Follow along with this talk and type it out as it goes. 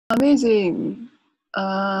Amazing. Do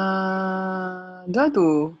I have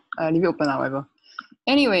to leave it open or whatever?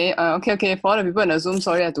 Anyway, okay. For all the people in the Zoom,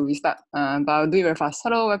 sorry I have to restart. But I'll do it very fast.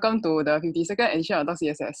 Hello, welcome to the 52nd edition of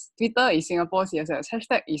Talk.CSS. Twitter is Singapore CSS.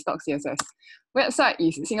 Hashtag is Talk.CSS. Website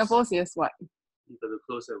is Singapore CS what? You got to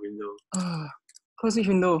close that window. Close which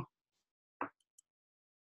window?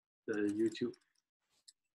 The YouTube.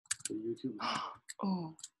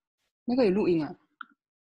 Oh, 那个有录音啊。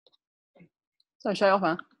So I shut it off,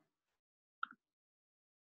 huh?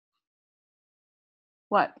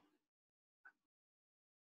 What?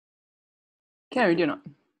 Can I read or not?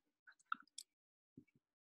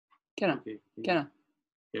 Can I? Okay. Can I?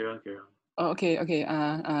 Carry on. Oh, okay.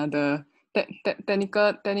 The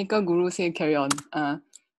technical guru say carry on.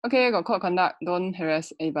 Okay, got code of conduct. Don't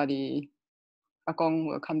harass anybody. Akong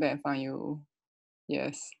will come back and find you.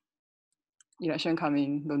 Yes. Election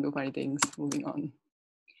coming. Don't do funny things. Moving on.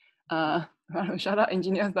 Shout out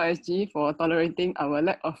Engineers.SG for tolerating our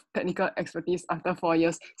lack of technical expertise after 4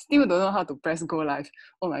 years. Still don't know how to press go live.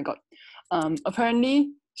 Oh my god.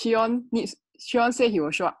 Apparently, Shion said he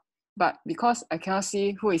will show up, but because I cannot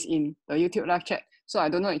see who is in the YouTube live chat, so I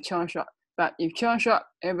don't know if Chion show up. But if Chion show up,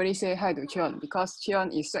 everybody say hi to Chion because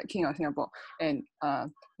Chion is Sweat King of Singapore. And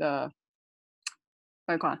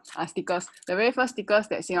stickers. The very first stickers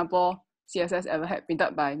that Singapore CSS ever had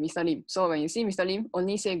printed by Mr. Lim. So when you see Mr. Lim,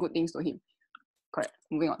 only say good things to him. Correct.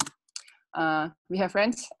 Moving on. We have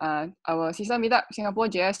friends. Our sister meetup, Singapore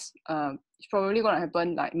JS, is probably gonna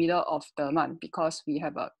happen like middle of the month because we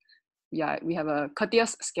have a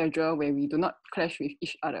courteous schedule where we do not clash with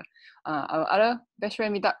each other. Our other best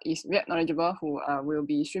friend meetup is React Knowledgeable, who will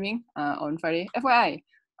be streaming on Friday. FYI,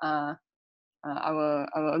 our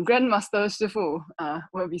grandmaster Shifu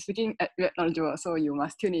will be speaking at React Knowledgeable, so you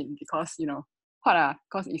must tune in because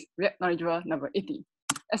because it's React Knowledgeable number 80.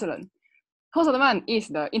 Excellent. Host of the month is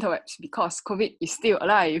the interwebs because COVID is still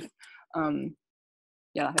alive.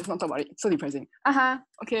 Let's not talk about it. So depressing.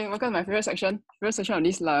 Okay, welcome to my favorite section. Favorite section of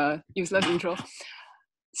this useless intro.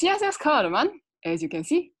 CSS color of the month, as you can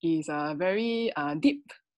see, is a very deep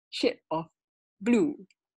shade of blue.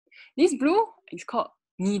 This blue is called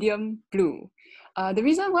medium blue. The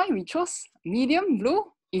reason why we chose medium blue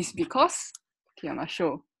is because I must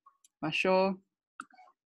show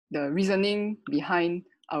the reasoning behind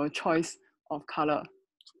our choice of color.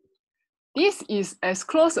 This is as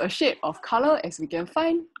close a shade of color as we can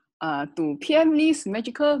find to PM Lee's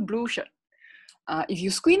magical blue shirt. If you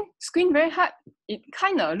squint very hard, it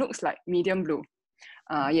kind of looks like medium blue.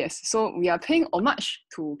 Yes, so we are paying homage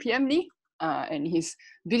to PM Lee and his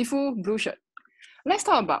beautiful blue shirt. Let's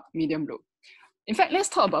talk about medium blue. In fact, let's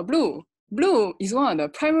talk about blue. Blue is one of the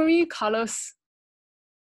primary colors,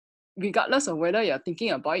 regardless of whether you're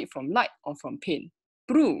thinking about it from light or from pain.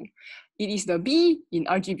 Blue, it is the B in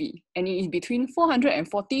RGB, and it is between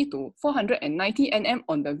 440 to 490 nm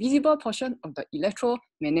on the visible portion of the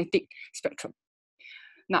electromagnetic spectrum.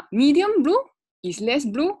 Now, medium blue is less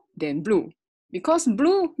blue than blue, because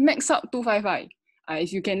blue max out 255.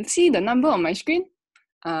 As you can see the number on my screen,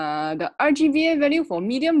 the RGBA value for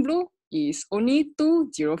medium blue is only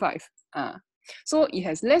 205. So it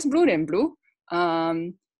has less blue than blue.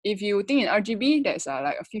 If you think in RGB, that's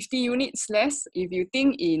like 50 units less. If you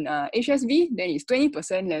think in HSV, then it's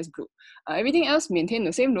 20% less blue. Everything else maintain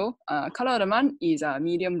the same though. Color of the month is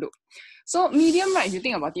medium blue. So medium, right, if you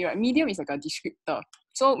think about it, right, medium is like a descriptor.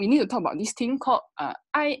 So we need to talk about this thing called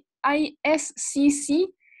ISCC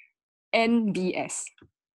NBS.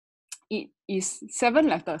 It is 7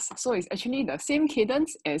 letters, so it's actually the same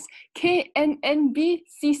cadence as KNNBCCB,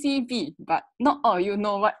 but not all of you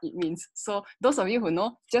know what it means. So those of you who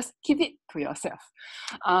know, just keep it to yourself.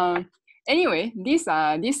 Anyway, this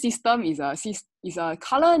system is a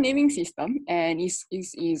color naming system, and it's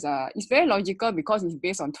very logical because it's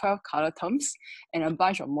based on 12 color terms and a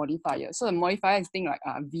bunch of modifiers. So the modifiers things like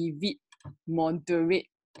vivid, moderate,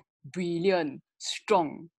 brilliant,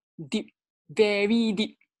 strong, deep, very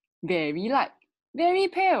deep, very light, very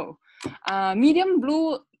pale. Medium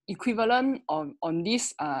blue equivalent on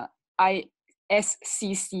this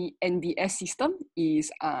ISCC NBS system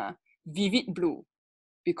is vivid blue,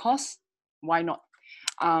 because why not?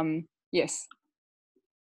 Yes,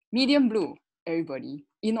 medium blue, everybody,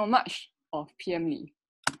 in homage of PM Lee.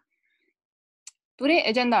 Today's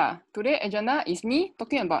agenda is me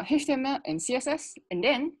talking about HTML and CSS, and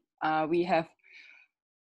then we have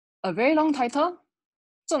a very long title.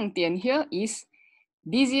 重点 here is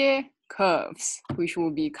Bézier Curves, which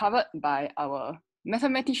will be covered by our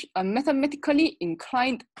mathematically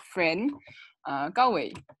inclined friend, Gao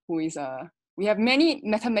Wei, who is we have many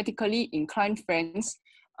mathematically inclined friends.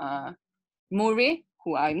 Murray,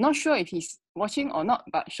 who I'm not sure if he's watching or not,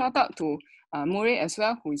 but shout out to Murray as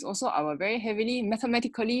well, who is also our very heavily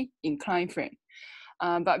mathematically inclined friend.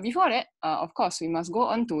 But before that, of course, we must go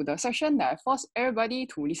on to the section that I forced everybody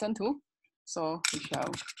to listen to. So we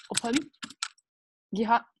shall open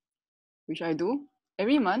GitHub, which I do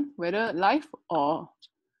every month, whether live or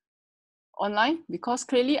online, because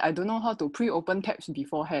clearly I don't know how to pre-open tabs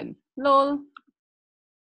beforehand. Lol.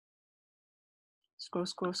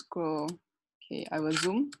 Scroll. Okay, I will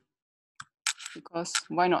zoom because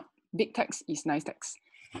why not? Big text is nice text.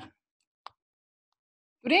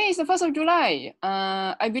 Today is the 1st of July.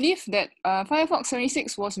 I believe that Firefox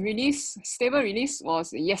 76 was released, stable release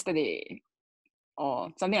was yesterday or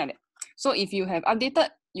something like that. So if you have updated,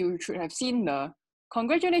 you should have seen the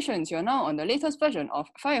congratulations, you're now on the latest version of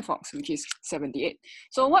Firefox, which is 78.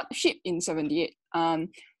 So what shipped in 78?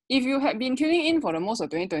 If you have been tuning in for the most of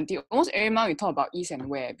 2020, almost every month we talk about ease and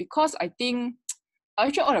where, because I think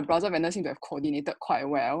actually all the browser vendors seem to have coordinated quite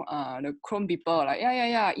well. The Chrome people are like,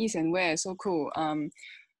 yeah, ease and where, so cool.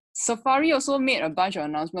 Safari also made a bunch of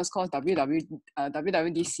announcements called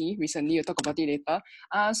WWDC recently. We'll talk about it later.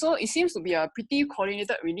 So it seems to be a pretty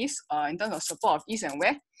coordinated release in terms of support of ease and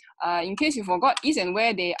where. In case you forgot, ease and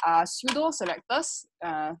where they are pseudo selectors.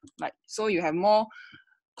 So you have more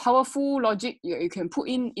powerful logic you can put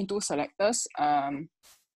into selectors.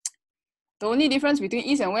 The only difference between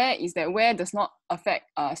ease and where is that where does not affect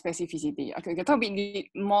specificity. Okay, we can talk a bit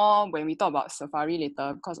more when we talk about Safari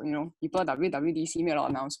later, because people WWDC made a lot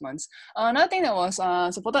of announcements. Another thing that was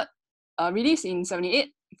supported, released in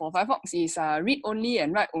 78 for Firefox is read-only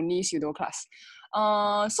and write-only pseudo class.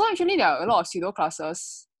 So actually there are a lot of pseudo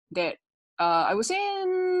classes that I would say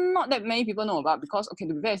not that many people know about, because to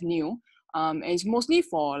be fair, it's new. And it's mostly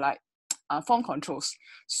for like form controls.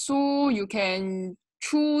 So you can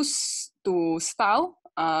choose to style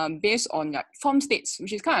based on like form states,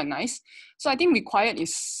 which is kind of nice. So I think required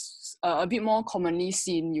is a bit more commonly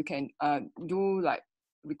seen. You can do like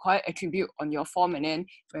required attribute on your form, and then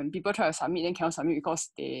when people try to submit, then cannot submit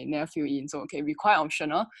because they never fill in. So okay, required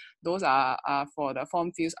optional, those are for the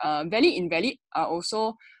form fields. Valid, invalid are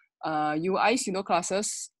also UI pseudo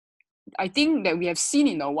classes. I think that we have seen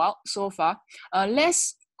in the wild so far.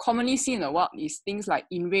 Less commonly seen in the wild is things like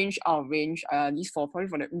in range, out of range. These probably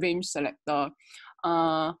for the range selector.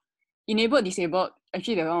 Enabled, disabled.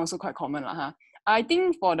 Actually, that one also quite common lah. I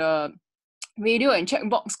think for the radio and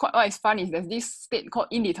checkbox, what is fun is there's this state called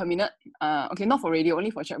indeterminate. Okay, not for radio, only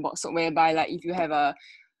for checkbox. So whereby like if you have a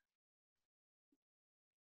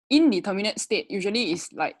indeterminate state, usually is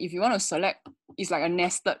like if you want to select, it's like a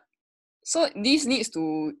nested. So this needs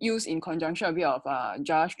to use in conjunction a bit of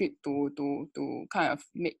JavaScript to kind of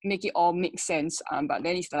make it all make sense. But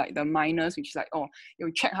then it's like the minors, which is like,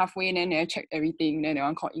 you check halfway and then check everything, then they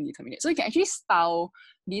want called indeterminate. So you can actually style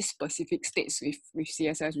these specific states with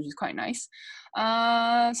CSS, which is quite nice.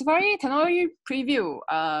 Safari technology preview.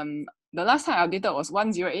 The last time I updated was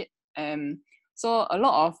 108. So a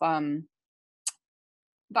lot of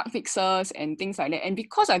bug fixes and things like that. And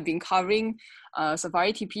because I've been covering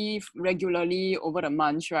Safari TP regularly over the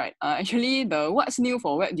months, right? Actually, the what's new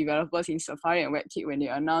for web developers in Safari and WebKit when they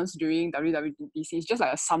announced during WWDC is just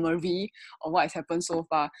like a summary of what has happened so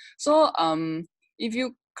far. So if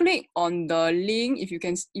you click on the link, if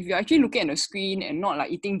you're actually looking at the screen and not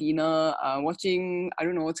like eating dinner, watching, I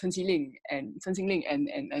don't know, Chen Xingling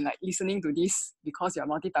and like listening to this because you're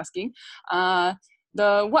multitasking,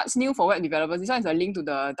 the what's new for web developers, this one is a link to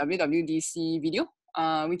the WWDC video,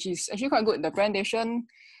 which is actually quite good. The presentation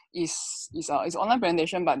is online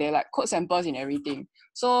presentation, but they're like code samples and everything.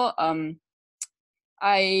 So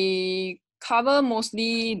I cover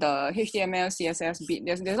mostly the HTML, CSS bit.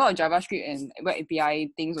 There's a lot of JavaScript and web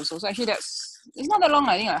API things also. So actually it's not that long.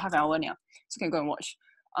 I think like half an hour now. So you can go and watch.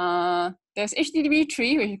 There's HTTP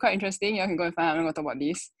 3, which is quite interesting. You can go and find out. I'm going to talk about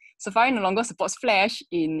this. Safari no longer supports Flash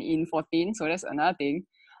in 14, so that's another thing.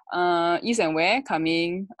 Ease and where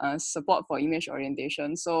coming, support for image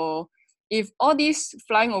orientation. So if all this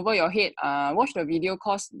flying over your head, watch the video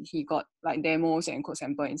cause he got like demos and code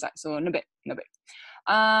sample inside. So not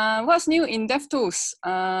bad. What's new in DevTools?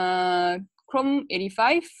 Chrome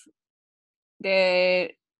 85. There,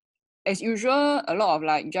 as usual, a lot of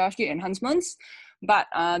like JavaScript enhancements. But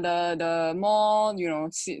the more,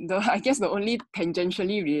 I guess the only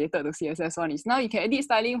tangentially related to CSS one is now you can edit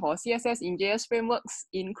styling for CSS in JS frameworks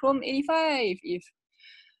in Chrome 85, if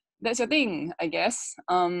that's your thing, I guess.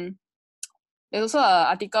 There's also an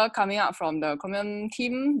article coming out from the Chromium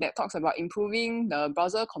team that talks about improving the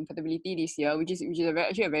browser compatibility this year, which is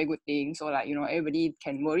actually a very good thing. So like, everybody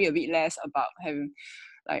can worry a bit less about having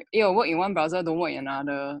like, yo, work in one browser, don't work in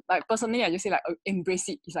another. Like personally, I just say like embrace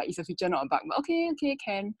it. It's like it's a feature, not a bug. But okay,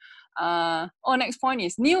 can. Next point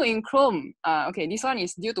is new in Chrome. Okay, this one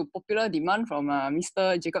is due to popular demand from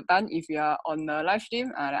Mr. Jacob Tan. If you are on the live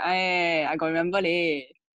stream, I got remember leh.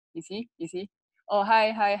 Is he? Oh,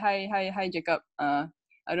 hi, Jacob. I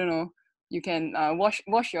don't know. You can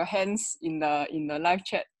wash your hands in the live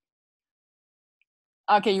chat.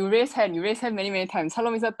 Okay, you raise hand many times.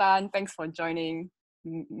 Hello, Mr. Tan. Thanks for joining.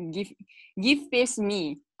 Give face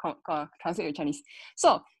me. Translate to Chinese.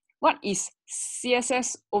 So, what is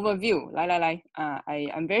CSS overview?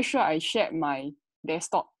 I'm very sure I shared my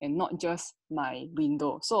desktop and not just my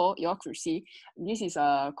window. So you all could see this is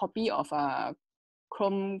a copy of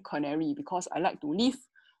Chrome Canary because I like to live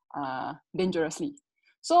dangerously.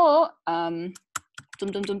 So first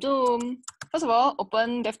of all,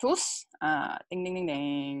 open DevTools.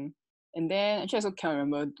 Ding. And then actually I also can't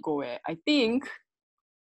remember go where. I think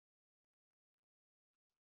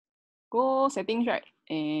go settings, right?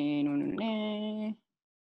 And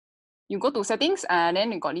you go to settings and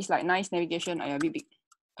then you got this like nice navigation. A bit big.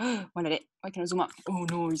 Why like that? Why cannot zoom up? Oh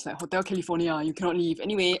no, it's like Hotel California. You cannot leave.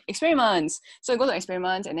 Anyway, experiments. So you go to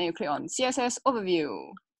experiments and then you click on CSS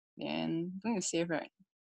overview. Then I'm going to save, right?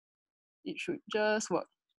 It should just work,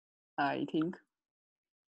 I think.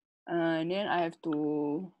 And then I have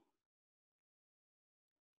to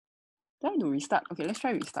restart. Okay, let's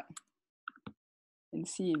try restart and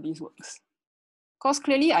see if this works. Because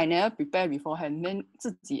clearly I never prepared beforehand. Then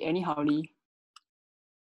自己 anyhowly.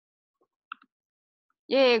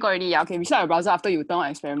 Yeah, got already. Yeah, okay, restart your browser after you turn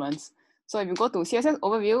on experiments. So if you go to CSS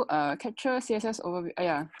overview, capture CSS overview.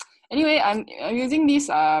 Yeah. Anyway, I'm using this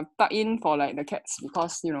plugin for like the cats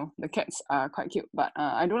because you know the cats are quite cute. But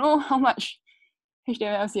I don't know how much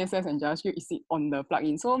HTML, CSS, and JavaScript is it on the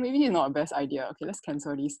plugin. So maybe it's not a best idea. Okay, let's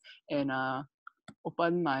cancel this and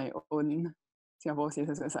open my own Singapore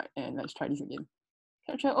CSS website and let's try this again.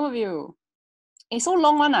 Capture overview. It's so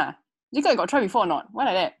long one You got try before or not? Why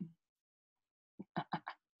like that?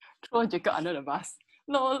 Throw Jacob under the bus.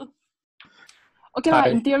 Lol. Okay lah,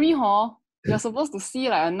 in theory, you're supposed to see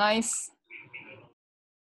like a nice.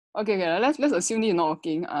 Okay, let's assume this is not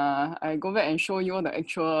working. I go back and show you the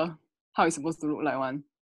actual how it's supposed to look like one.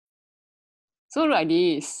 So like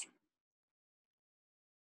this.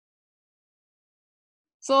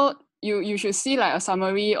 So you should see like a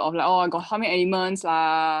summary of like, oh, I got how many elements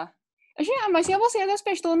lah. Actually, my Singapore CSS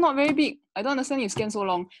page though not very big. I don't understand you scan so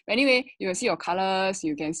long. But anyway, you can see your colors,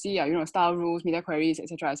 you can see style rules, media queries,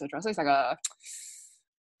 etc. So it's like a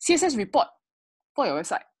CSS report for your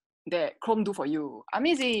website that Chrome do for you.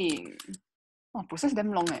 Amazing. Oh, process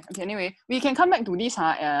damn long. Okay, anyway, we can come back to this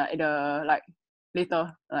at the like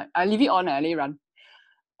later. Like I leave it on and I let it run.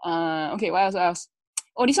 Okay, what else?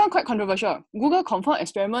 Oh, this one quite controversial. Google confirmed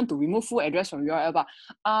experiment to remove full address from URL, but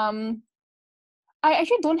I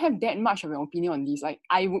actually don't have that much of an opinion on this. Like,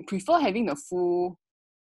 I would prefer having the full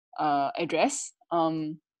address.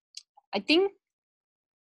 I think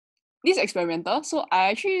this is experimental, so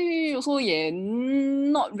I actually also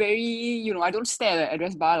not very, I don't stare at the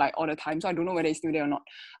address bar like all the time, so I don't know whether it's still there or not.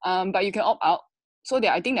 But you can opt out. So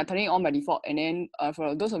I think they're turning it on by default. And then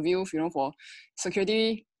for those of you, for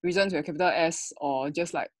security reasons with capital S or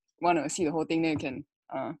just like want to see the whole thing, then you can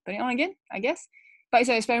turn it on again, I guess. But it's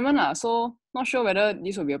an experiment, so not sure whether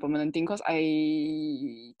this will be a permanent thing because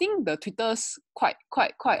I think the Twitter's quite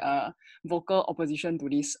vocal opposition to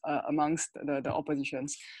this amongst the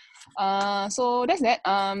oppositions. So that's that.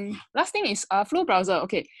 Last thing is Flow browser.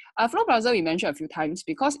 Okay, Flow browser we mentioned a few times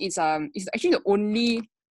because it's actually the only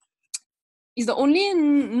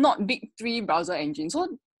not big 3 browser engine.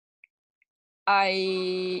 So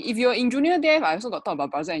if you're in junior dev, I also got talk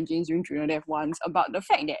about browser engines during junior dev once about the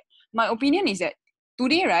fact that my opinion is that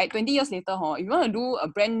today, right, 20 years later, if you want to do a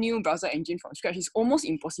brand new browser engine from scratch, it's almost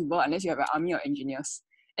impossible unless you have an army of engineers.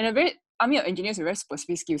 And a very army of engineers with a very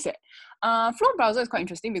specific skill set. Flow browser is quite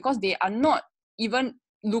interesting because they are not even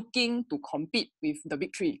looking to compete with the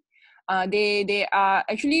big 3. They are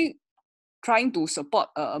actually trying to support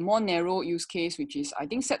a more narrow use case, which is, I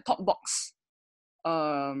think, set-top box.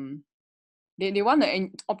 They want to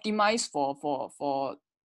optimize for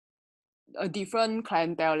a different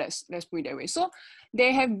clientele, let's put it that way. So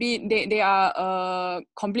they are a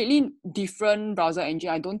completely different browser engine.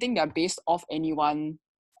 I don't think they're based off anyone.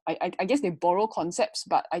 I guess they borrow concepts,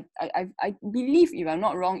 but I believe, if I'm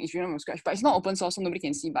not wrong, it's written from scratch. But it's not open source, so nobody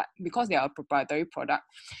can see. But because they are a proprietary product,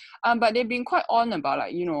 but they've been quite on about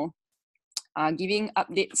like giving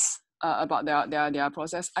updates about their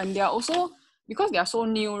process, and they are also, because they are so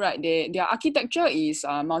new, right? Their architecture is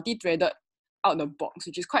multi-threaded out the box,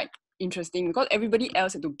 which is quite interesting because everybody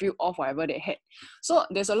else had to build off whatever they had. So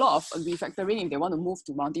there's a lot of refactoring if they want to move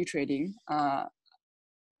to multi-threading.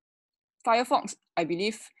 Firefox, I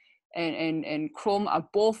believe, and Chrome are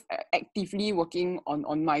both actively working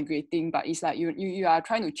on migrating, but it's like you are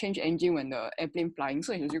trying to change engine when the airplane flying,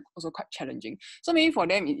 so it's also quite challenging. So maybe for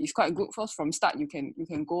them it's quite good. First, from start you can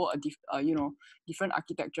go different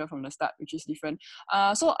architecture from the start, which is different.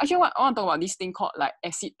 So actually I want to talk about this thing called like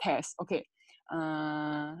acid test. Okay,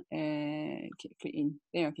 and click in,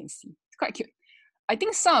 then you can see it's quite cute. I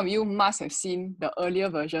think some of you must have seen the earlier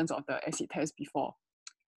versions of the acid test before,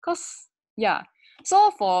 cause yeah.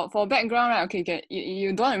 So for background, right? Okay,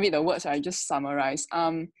 you don't want to read the words, I just summarize.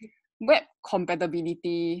 Web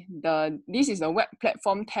compatibility. This is the web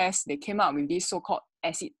platform test. They came out with this so-called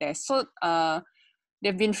acid test. So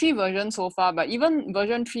there've been 3 versions so far, but even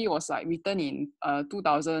version 3 was like written in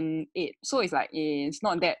 2008. So it's like it's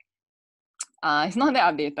not that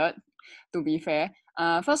updated, to be fair.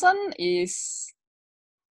 First one is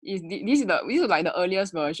this is like the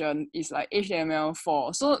earliest version. It's like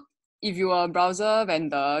HTML4. So if you are a browser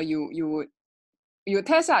vendor, you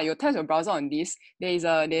test you test your browser on this. There's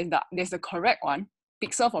the correct one,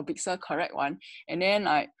 pixel for pixel correct one, and then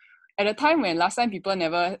like at the time when last time people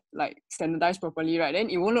never like standardized properly, right? Then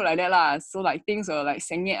it won't look like that lah. So like things are like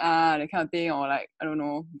sengit that kind of thing, or like I don't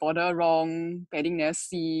know, border wrong, padding never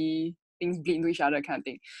see, things bleed into each other kind of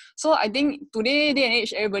thing. So I think today day and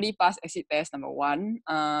age everybody passed acid test number 1.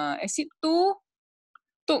 Acid 2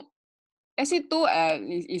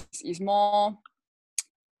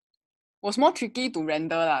 was more tricky to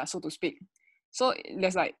render lah, so to speak. So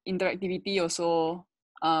there's like interactivity also.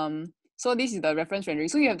 So this is the reference rendering.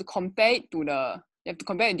 So you have to compare it to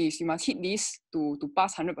this. You must hit this to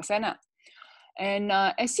pass 100% lah. And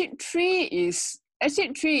acid 3 is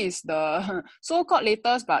the so-called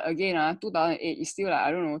latest, but again 2008 is still like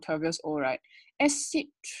I don't know 12 years old, right? Acid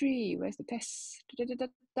 3, where's the test?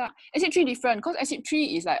 Acid 3 different because acid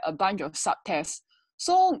 3 is like a bunch of sub-tests.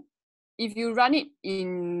 So if you run it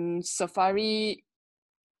in Safari,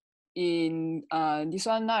 in this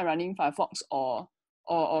one now running Firefox or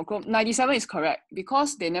Chrome, 97 is correct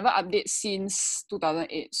because they never update since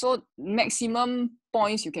 2008. So maximum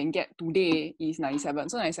points you can get today is 97.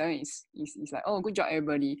 So 97 is like, oh, good job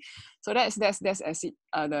everybody. So that's acid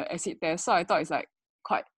the acid test. So I thought it's like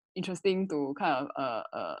quite interesting to kind of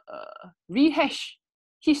rehash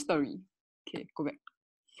history. Okay, go back.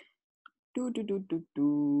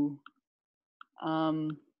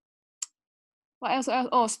 What else?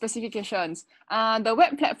 Oh, specifications. The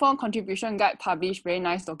web platform contribution guide published very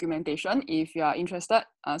nice documentation if you are interested.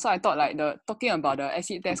 So I thought like talking about the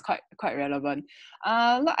acid test quite relevant.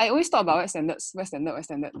 I always talk about web standards.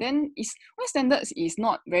 Then web standards is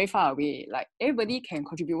not very far away. Like everybody can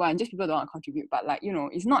contribute one, just people don't want to contribute. But like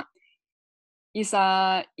it's not. Is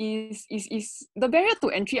the barrier to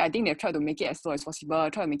entry. I think they've tried to make it as low as possible,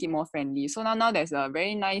 try to make it more friendly. So now there's a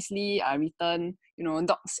very nicely written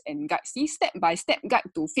docs and guides. See, step-by-step guide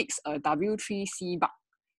to fix a W3C bug,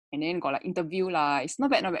 and then got like interview lah. It's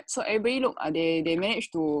not bad. So everybody look, they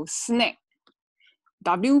managed to snag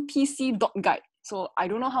WPC.guide. So I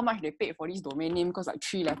don't know how much they paid for this domain name because like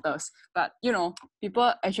 3 letters. But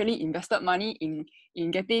people actually invested money in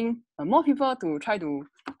getting more people to try to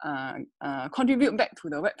contribute back to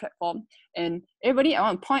the web platform. And I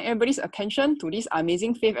want to point everybody's attention to this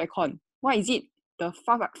amazing fave icon. What is it? The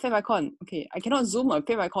fave icon. Okay, I cannot zoom a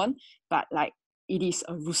fave icon, but like it is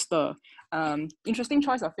a rooster. Interesting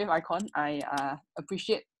choice of fave icon. I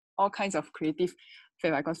appreciate all kinds of creative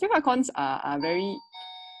fave icons. Fave icons are very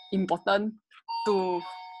important to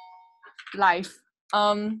life.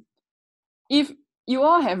 If you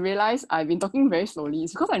all have realized I've been talking very slowly,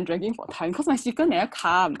 it's because I'm dragging for time, because my speaker never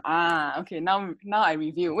come. Okay, now I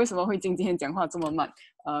review. 为什么慧晶今天讲话这么慢?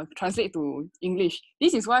 Translate to English.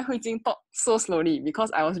 This is why Hui Jing talk so slowly,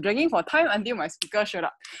 because I was dragging for time until my speaker showed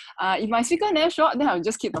up. If my speaker never showed up, then I'll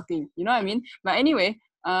just keep talking. You know what I mean? But anyway,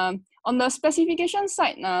 on the specification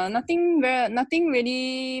side, nothing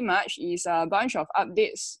really much. Is a bunch of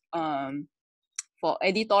updates for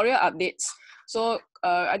editorial updates. So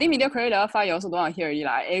I think media query level 5 you also don't want to hear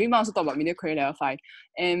already. Every month also talk about media query level 5.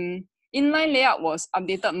 And inline layout was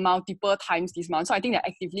updated multiple times this month. So I think they're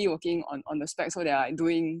actively working on the spec. So they're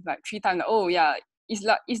doing like 3 times. Oh yeah,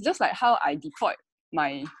 it's just like how I deployed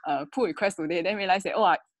my pull request today. Then realized that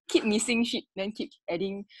I keep missing shit. Then keep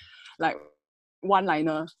adding like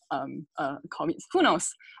one-liner commits. Who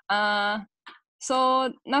knows?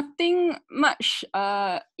 So nothing much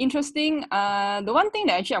interesting. The one thing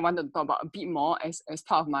that actually I wanted to talk about a bit more as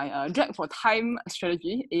part of my drag for time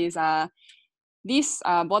strategy is this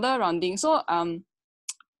border rounding. So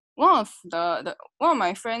one of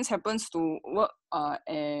my friends happens to work at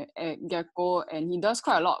Gecko, and he does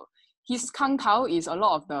quite a lot. His Kang Tao is a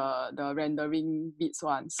lot of the rendering bits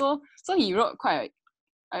one. So he wrote quite.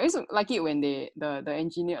 I used to like it when the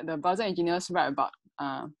browser engineers write about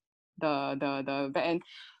the back end,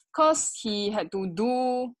 cause he had to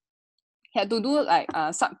do like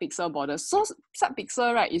sub-pixel borders. So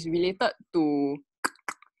sub-pixel, right, is related to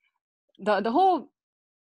the whole,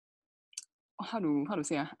 how to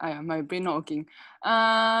say my brain not working.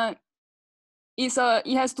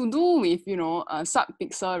 It has to do with, you know,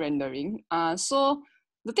 sub-pixel rendering. So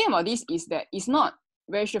the thing about this is that it's not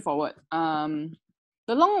very straightforward.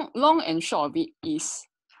 The long and short of it is,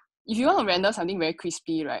 if you want to render something very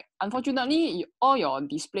crispy, right, unfortunately, all your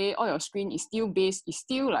display, all your screen is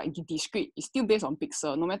still like discrete. It's still based on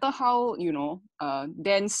pixel. No matter how, you know,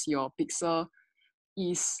 dense your pixel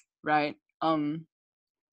is, right,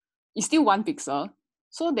 it's still 1 pixel.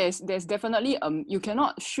 So there's definitely you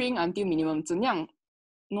cannot shrink until minimum. 怎样,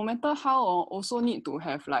 no matter how, also need to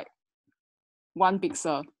have like 1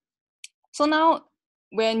 pixel. So now,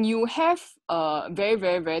 when you have a very,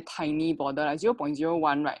 very, very tiny border, like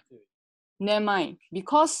 0.01, right? Never mind,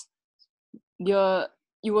 because you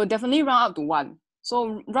will definitely round up to 1.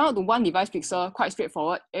 So round up to 1 device pixel, quite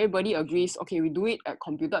straightforward. Everybody agrees, okay, we do it at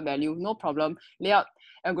computed value, no problem. Layout,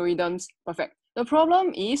 algorithms, perfect. The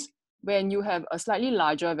problem is when you have a slightly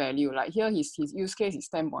larger value, like here his use case is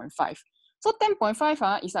 10.5. So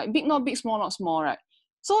 10.5 is like big, not big, small, not small, right?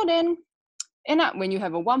 So then end up when you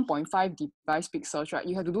have a 1.5 device pixels, right,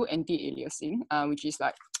 you have to do anti-aliasing, which is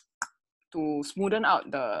like to smoothen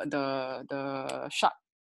out the sharp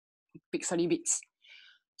pixely bits.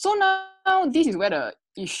 So now this is where the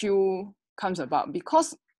issue comes about,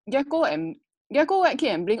 because Gecko,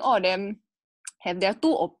 WebKit, and Blink, all of them have their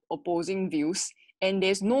two opposing views, and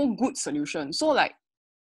there's no good solution. So like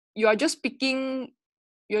you are just picking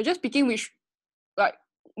which, like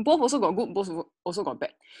both also got good, both also got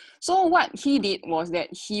bad. So what he did was that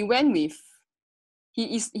he went with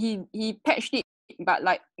he patched it, but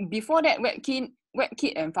like before that,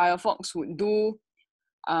 WebKit and Firefox would do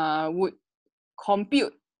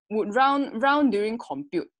would round during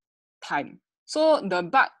compute time. So the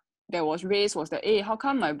bug that was raised was that, hey, how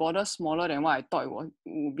come my border smaller than what I thought it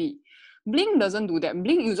would be? Blink doesn't do that.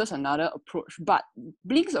 Blink uses another approach, but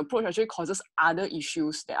Blink's approach actually causes other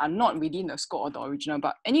issues that are not within the scope of the original.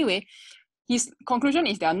 But anyway, his conclusion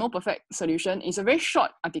is there are no perfect solution. It's a very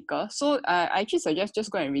short article, so I actually suggest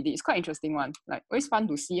just go and read it. It's quite interesting one. Like, always fun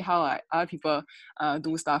to see how other people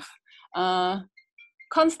do stuff.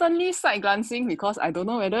 Constantly side glancing because I don't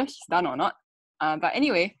know whether he's done or not. But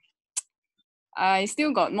anyway, I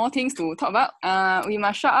still got more things to talk about. We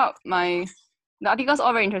must shout out the articles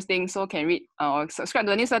all very interesting, so can read or subscribe to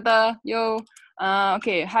the newsletter. Yo,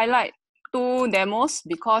 okay, highlight 2 demos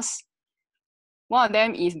because one of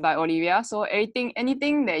them is by Olivia. So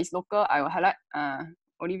anything that is local, I will highlight.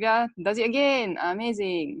 Olivia does it again.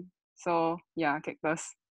 Amazing. So yeah,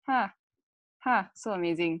 cactus. So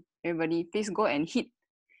amazing. Everybody, please go and hit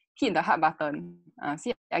the heart button.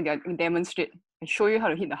 See, I can demonstrate. I show you how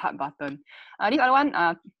to hit the heart button. This other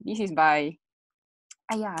one, this is by,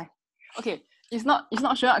 okay, it's not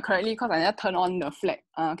showing up correctly because I never turn on the flag.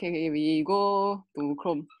 Okay, we go to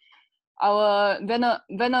Chrome. Our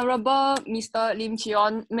venerable Mr. Lim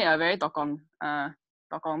Cheon made a very Tokong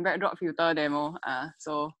backdrop filter demo.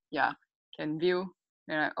 So yeah, can view.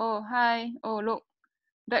 They're like, oh hi, oh look,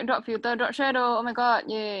 backdrop filter, drop shadow. Oh my god,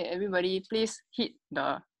 yay! Everybody, please hit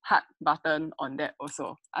the heart button on that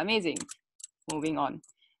also. Amazing. Moving on.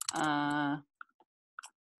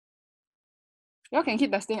 Y'all can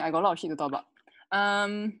keep testing. I got a lot of shit to talk about.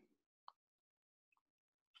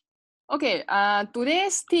 Okay.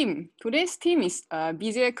 Today's theme is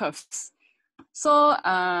Bézier curves. So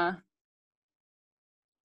are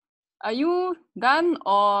you done,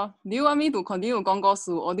 or do you want me to continue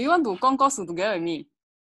Gonggosu, or do you want to Gonggosu together with me?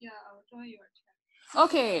 Yeah, I'll join your chat.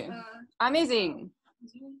 Okay. Amazing.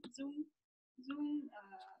 Zoom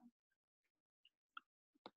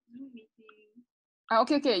meeting.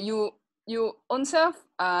 Okay. You own self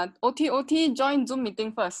OT join Zoom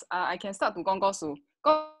meeting first. I can start to Gonggosu.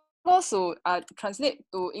 Gonggosu translate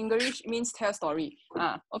to English means tell story.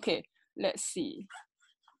 Okay. Let's see.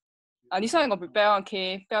 This one I got prepare,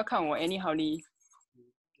 okay. 不要看我 anyhow.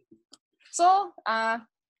 So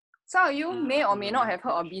some of you may or may not have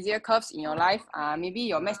heard of Bézier curves in your life. Maybe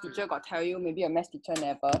your math teacher got tell you, maybe your math teacher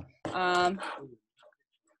never.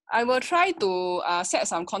 I will try to set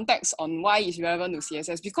some context on why it's relevant to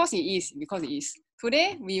CSS, because it is.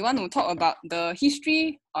 Today, we want to talk about the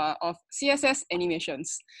history of CSS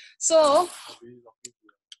animations. So,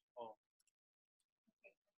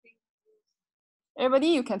 everybody,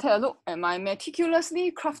 you can take a look at my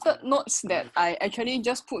meticulously crafted notes that I actually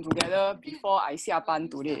just put together before I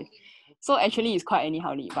siapan today. So actually it's quite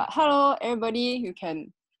anyhow, but hello everybody,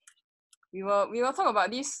 we will talk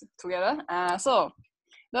about this together. So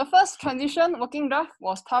the first transition working draft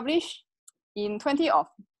was published in 20th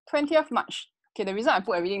March. Okay, the reason I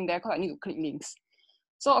put everything there because I need to click links.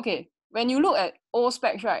 So okay, when you look at old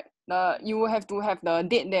specs, right, you will have to have the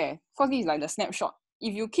date there. Because this is like the snapshot.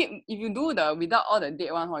 If you do the without all the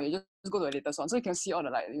date one, you just go to the latest one, so you can see all the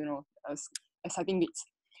like exciting bits.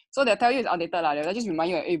 So they'll tell you it's outdated lah. They'll just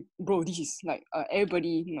remind you, like, hey bro, this is like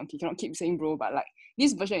everybody, you cannot keep saying bro, but like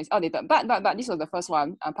this version is outdated. But this was the first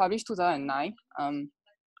one, published 2009.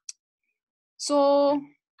 So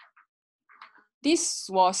this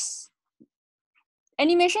was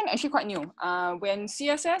animation actually quite new. When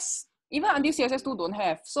CSS, even until CSS2 don't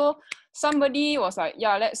have. So somebody was like,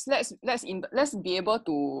 yeah, let's be able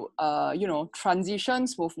to transition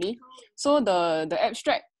smoothly. So the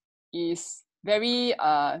abstract is very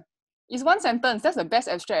is one sentence. That's the best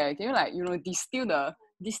abstract. Can you distill the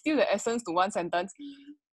essence to one sentence?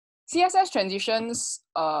 CSS transitions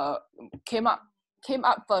came up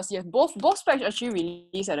first. Yes, both specs actually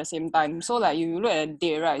released at the same time. So like you look at the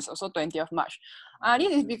date, right, it's also 20th March.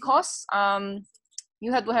 This is because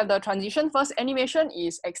you have to have the transition first. Animation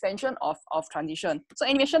is extension of transition. So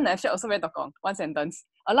animation abstract also very tokong, one sentence.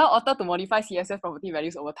 Allow author to modify CSS property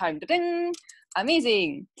values over time. Da-ding!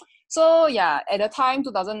 Amazing. So yeah, at the time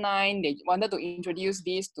 2009, they wanted to introduce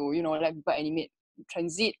this to let people animate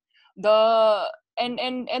transit.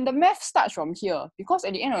 And the math starts from here, because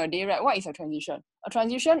at the end of the day, right, what is a transition? A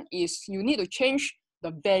transition is you need to change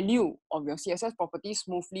the value of your CSS property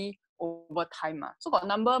smoothly over time. So got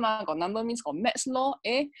number means got Math's law.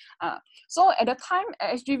 So at the time,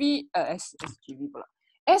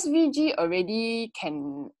 SVG already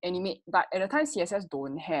can animate, but at the time CSS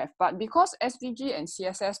don't have. But because SVG and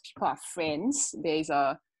CSS people are friends, there's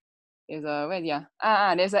a SVG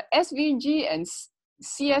and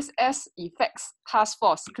CSS effects task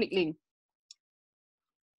force. Click link.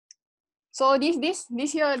 So this is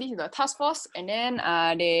the task force, and then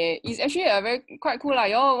it's actually a very quite cool lah.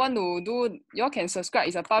 Y'all can subscribe.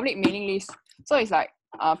 It's a public mailing list. So it's like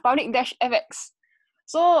public-fx.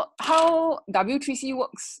 So how W3C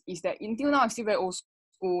works is that until now it's still very old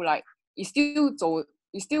school. Like it still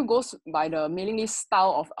goes by the mailing list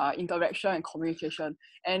style of interaction and communication.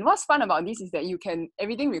 And what's fun about this is that you can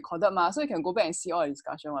everything recorded so you can go back and see all the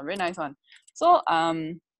discussion. Very nice one. So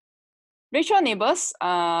Rachel Neighbors,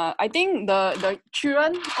 I think the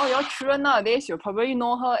children, all your children nowadays, you'll probably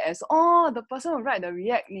know her as the person who write the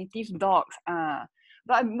React Native docs.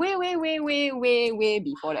 But way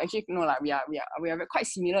before that. Actually, no, like we are quite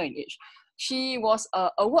similar in age. She was a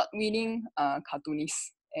award-winning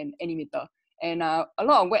cartoonist and animator, and a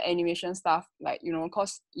lot of web animation stuff,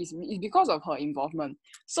 cause it's because of her involvement.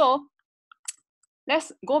 So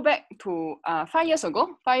let's go back to 5 years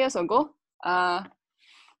ago. 5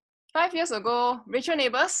 years ago, Rachel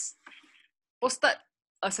Neighbors posted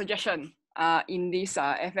a suggestion in this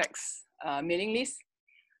FX mailing list.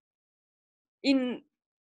 In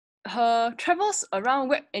her travels around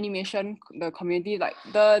web animation, the community, like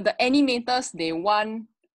the animators, they want,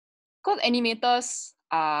 because animators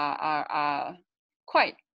are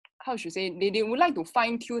quite, how should I say, they would like to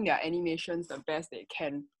fine tune their animations the best they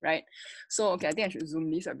can, right? So okay, I think I should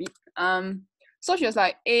zoom this a bit. So she was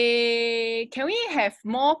like, can we have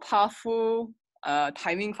more powerful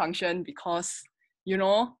timing function, because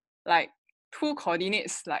like 2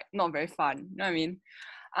 coordinates, like not very fun, you know what I mean?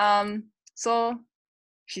 So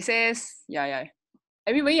she says, yeah.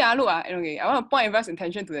 Everybody look, okay, I want to point everyone's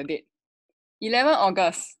attention to the date. 11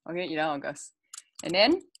 August, okay, 11 August. And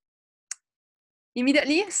then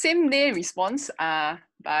immediately, same day response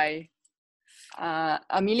by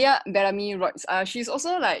Amelia Bellamy Royce. She's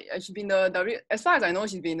also like, she's been the as far as I know,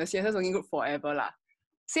 she's been in the CSS working group forever lah.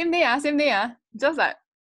 Same day, just like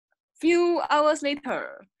few hours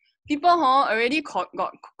later, people already got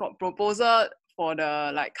proposal for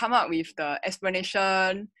the, like, come up with the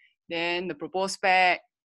explanation, then the proposed spec,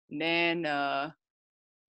 then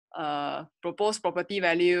proposed property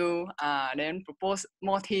value, then propose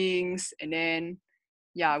more things, and then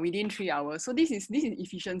within 3 hours. So this is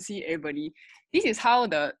efficiency, everybody. This is how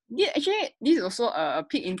this is also a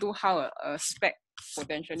peek into how a spec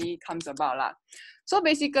potentially comes about lah. So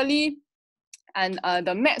basically, and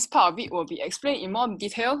the maths part of it will be explained in more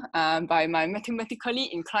detail by my mathematically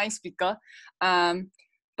inclined speaker.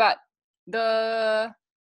 But the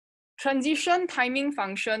transition timing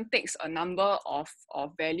function takes a number of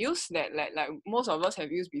values that like most of us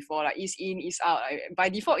have used before, like is in, is out. By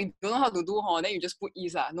default, you don't know how to do, then you just put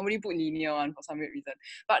is. Nobody put linear one for some weird reason.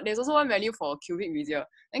 But there's also one value for cubic Bézier.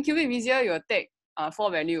 Then cubic Bézier, you'll take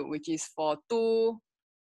 4 value, which is for two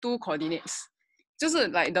coordinates. Just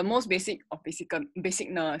like the most basic of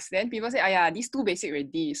basicness. Then people say, these 2 basic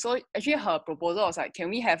already. So actually her proposal was like, can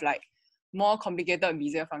we have like more complicated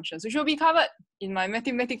Bézier functions, which will be covered in my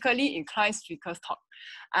mathematically inclined speakers talk.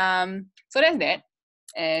 So that's that.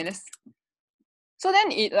 And so then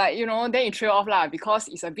it like, then it trail off lah, because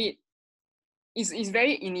it's a bit, it's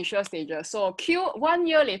very initial stages. So 1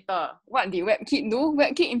 year later, what did WebKit do?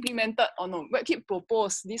 WebKit implemented, WebKit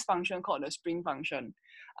proposed this function called the Spring function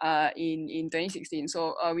in 2016.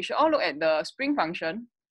 So we should all look at the Spring function.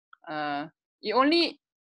 It only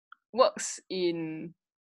works in,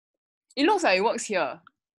 it looks like it works here,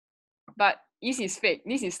 but this is fake.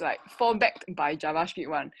 This is like fallbacked by JavaScript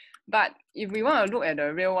one. But if we want to look at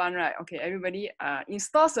the real one, right? Okay, everybody,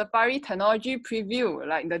 install Safari Technology Preview,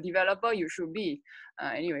 like the developer you should be.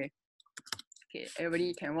 Anyway, okay,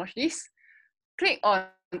 everybody can watch this. Click on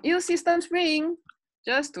use system Spring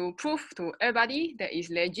just to prove to everybody that is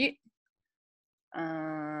legit.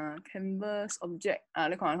 Canvas object.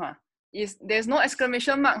 Look on. There's no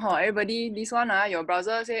exclamation mark, everybody. This one, your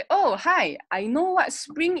browser say, oh, hi, I know what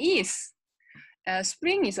Spring is.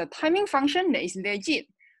 Spring is a timing function that is legit.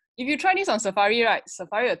 If you try this on Safari, right,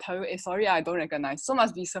 Safari will tell you, sorry, I don't recognize. So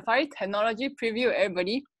must be Safari Technology Preview,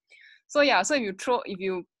 everybody. So yeah, so if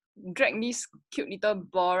you drag this cute little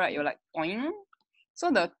ball, right, you're like, toing.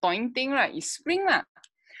 So the toing thing, right, is Spring lah.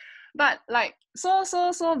 But like, so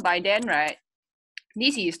by then, right,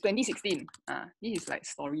 this is 2016. This is like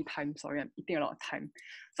story time. Sorry, I'm eating a lot of time.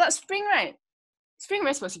 So Spring, right? Spring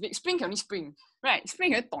very specific. Spring can only Spring, right?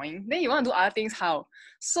 Spring can toing. Then you want to do other things, how?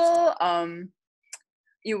 So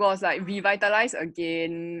it was like revitalized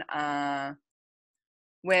again.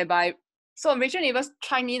 Whereby, so Rachel Neighbors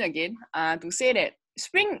chimed in again to say that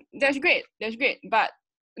Spring, that's great, but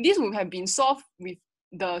this would have been solved with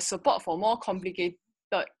the support for more complicated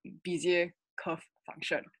Bézier curve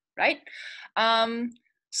function, right?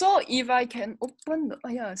 So if I can open the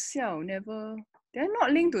never, they're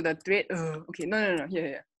not linked to the thread. Okay, no,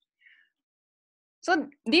 here. So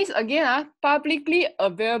this again, publicly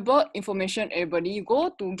available information, everybody. You go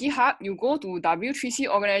to GitHub, you go to W3C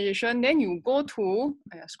organization, then you go to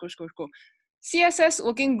scroll. CSS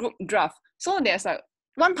working group draft. So there's like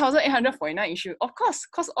 1,849 issues. Of course,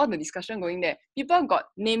 because all the discussion going there, people got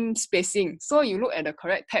name spacing. So you look at the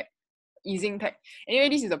correct tag, easing tag. Anyway,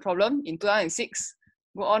 this is the problem in 2006.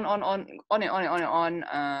 Go on.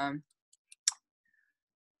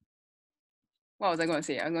 What was I going to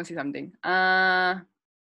say? I'm going to say something.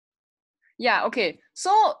 Yeah, okay.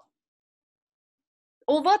 So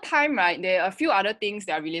over time, right, there are a few other things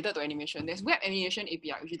that are related to animation. There's Web Animation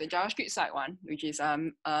API, which is the JavaScript side one, which is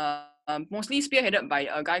mostly spearheaded by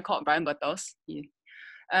a guy called Brian Bertels.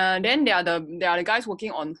 Then there are the guys working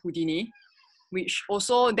on Houdini, which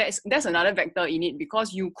also that's another vector in it,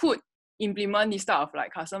 because you could implement this type of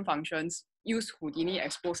like custom functions, use Houdini,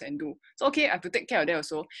 expose and do. So okay, I have to take care of that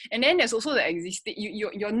also. And then there's also the existing,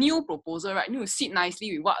 your new proposal, right? You need to sit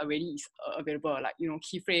nicely with what already is available, like,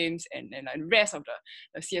 keyframes and like the rest of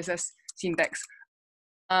the CSS syntax.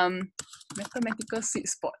 Mathematical sweet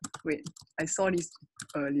spot. Wait, I saw this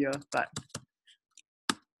earlier, but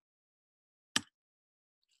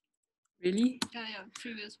really? Yeah,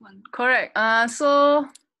 previous one. Correct. So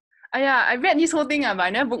I read this whole thing, but I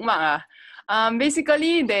never bookmark.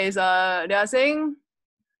 Basically, they are saying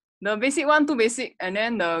the basic one too basic, and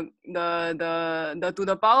then the to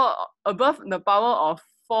the power above the power of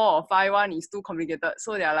 4 or 5 one is too complicated.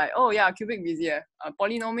 So they are like, oh yeah, cubic Bézier.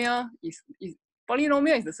 Polynomial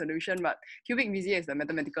is the solution, but cubic Bézier is the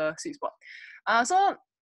mathematical sweet spot. So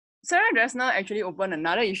Sarah Dressner actually opened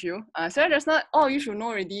another issue. Sarah Dressner, you should know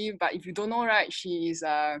already, but if you don't know, right, she is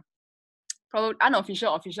probably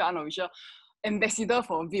unofficial ambassador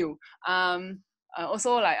for Vue.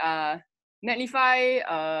 Also like Netlify,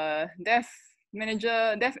 dev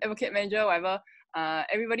advocate manager, whatever.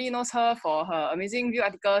 Everybody knows her for her amazing Vue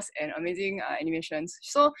articles and amazing animations.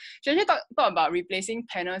 So she actually talk about replacing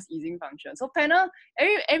Panner's easing function. So Panner,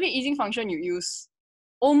 every easing function you use,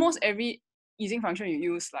 almost every easing function you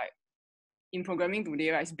use like in programming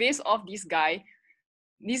today, right, is based off this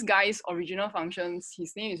guy's original functions.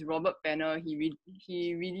 His name is Robert Panner.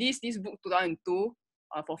 He released this book 2002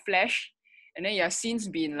 for Flash, and then it has since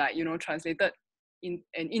been like translated in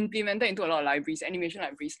and implemented into a lot of libraries, animation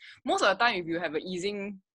libraries. Most of the time, if you have an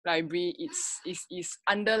easing library, it's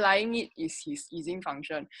underlying it is his easing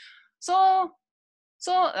function. So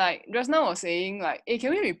like just now was saying like, hey, can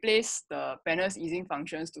we replace the panels easing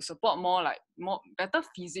functions to support more better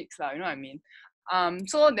physics lah, you know what I mean?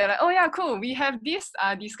 So they're like, oh yeah, cool. We have this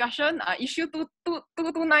discussion, issue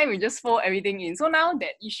 2229, we just fold everything in. So now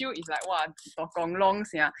that issue is like, wow, tokong long.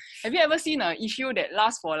 Yeah. Have you ever seen an issue that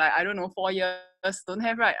lasts for like, I don't know, 4 years? Don't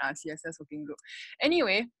have, right? CSS working group.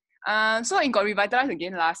 Anyway, so it got revitalized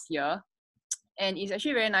again last year. And it's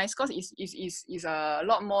actually very nice because it's a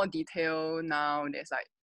lot more detail now. There's like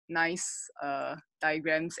nice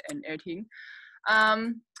diagrams and everything.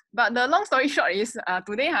 But the long story short is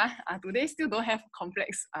today still don't have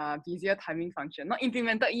complex Bézier timing function, not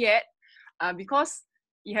implemented yet, because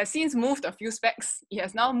it has since moved a few specs. It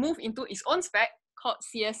has now moved into its own spec called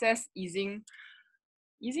CSS easing.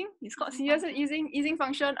 It's called CSS easing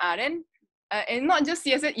function. Then and not just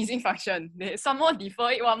CSS easing function. They some more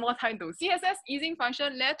defer it one more time to CSS easing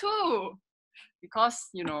function layer 2, because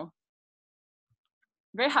you know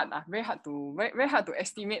very hard to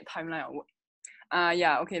estimate timeline of work.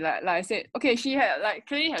 Yeah, okay, like I said, okay, she had like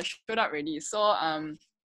clearly has showed up already. So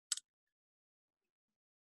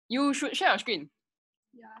you should share your screen.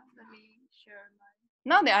 Yeah, let me share mine.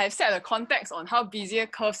 Now that I have set the context on how Bézier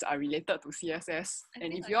curves are related to CSS, I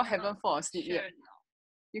and think if I you all cannot haven't fallen asleep share yet, it now.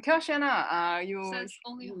 you cannot share now. You Says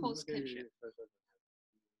only host can share.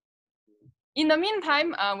 in the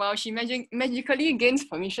meantime, while she magically gains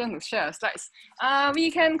permission to share her slides,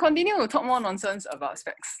 we can continue to talk more nonsense about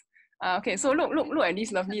specs. Okay, so look at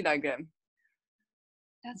this lovely diagram.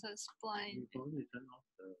 That's a spline. You probably turn off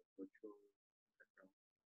the virtual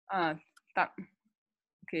background.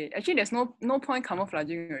 Okay, actually there's no point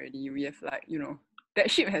camouflaging already. We have like, you know,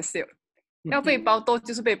 that ship has sailed. 要被包兜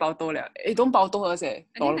就是被包兜了。Don't 包兜 us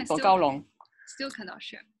多高龙。Still cannot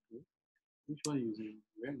share. Which one are you using?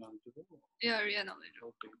 React knowledgeable? Yeah, React knowledgeable.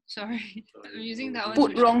 Okay. Sorry. I'm using that one.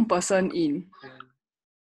 Put wrong person in.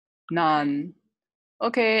 None.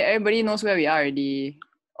 Okay, everybody knows where we are already.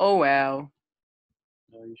 Oh well.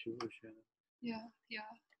 You should go share. Yeah.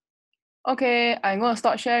 Okay, I'm gonna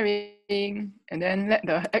start sharing and then let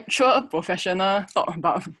the actual professional talk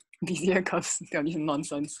about Bézier curves. Tell this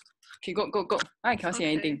nonsense. Okay, go. I cannot see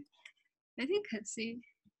anything. I think I can see.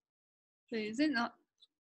 Wait, is it not?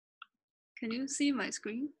 Can you see my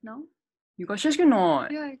screen? No? You got share screen or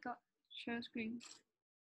not? Yeah, I got share screen.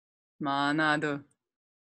 Mana the.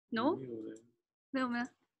 No? No, man.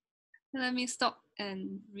 Let me stop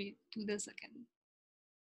and do this again.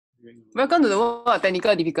 Welcome to the world of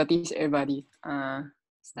technical difficulties, everybody. Oh,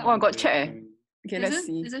 I got chat. Okay, let's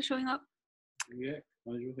see. Is it showing up? Yeah,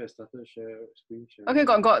 Andrew has started screen share. Okay,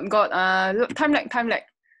 got time lag.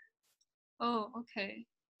 Oh, okay.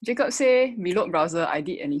 Jacob say reload browser, I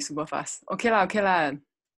did and it's super fast. Okay lah.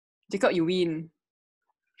 Jacob, you win.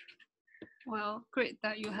 Well, great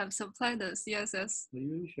that you have supplied the CSS. Are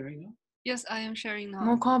you sharing now? Yes, I am sharing now.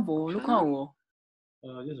 No combo, look how.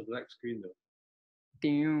 Just a black screen though.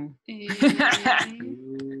 Damn.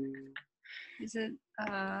 Is it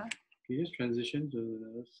Can you just transition to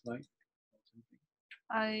the slide?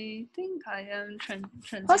 I think I am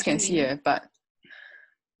transitioning. Of course can see it, but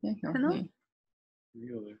Cannot?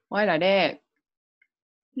 why like that?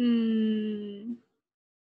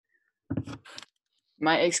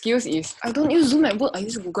 My excuse is I don't use Zoom at work, I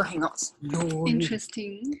use Google Hangouts. No.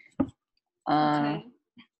 Interesting. Okay.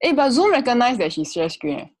 Hey, but Zoom recognized that she shares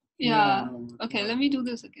screen. Yeah. Okay, let me do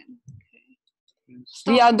this again.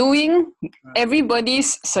 We are doing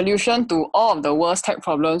everybody's solution to all of the world's tech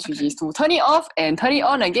problems, which is to turn it off and turn it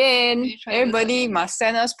on again. Everybody must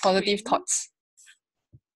send us positive thoughts.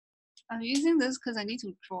 I'm using this because I need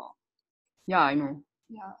to draw. Yeah, I know.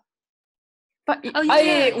 Yeah. But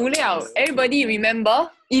everybody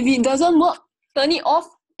remember, if it doesn't work, turn it off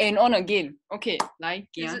and on again. Okay, like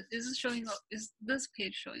is it showing up? Is this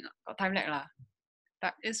page showing up? Got time lag lah.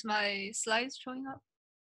 Is my slides showing up?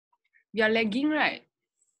 We are lagging, right?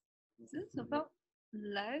 Is this about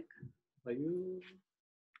lag? Are you?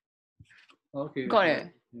 Okay. Got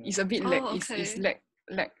it. Yeah. It's a bit lag. Okay. It's lag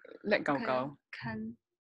gao. Can.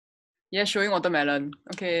 Yeah, showing watermelon.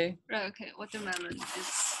 Okay. Right. Okay. Watermelon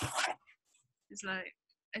is like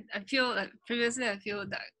I feel like previously I feel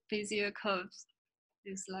that Bézier curves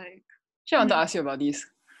is like. Actually, I want to ask you about this.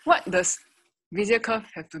 What does Bézier curve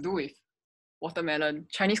have to do with watermelon?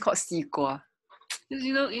 Chinese called 西瓜.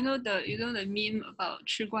 You know the meme about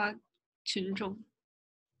吃瓜群众.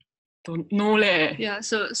 Don't know leh. Yeah,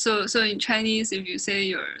 so in Chinese, if you say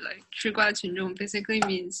you're like 吃瓜群众, basically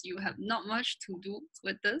means you have not much to do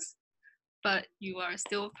with this, but you are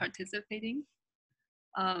still participating,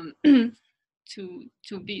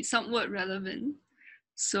 to be somewhat relevant.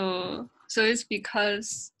 So it's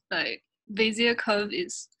because like Bézier curve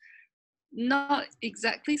is not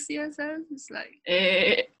exactly CSS. It's like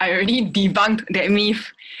I already debunked that myth.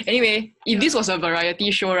 Anyway, if Yeah. this was a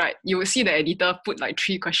variety show, right, you would see the editor put like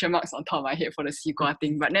 3 question marks on top of my head for the Sigua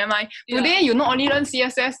thing. But never mind. Today, you not only learn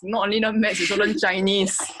CSS, not only learn maths, you also learn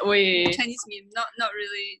Chinese. Wait. Chinese meme, not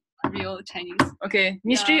really real Chinese. Okay,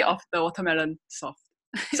 mystery Yeah. of the watermelon solved.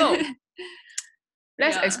 So,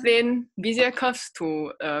 let's Yeah. explain Bézier curves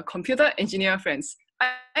to computer engineer friends.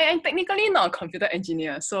 I am technically not a computer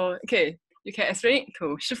engineer, so okay, you can explain it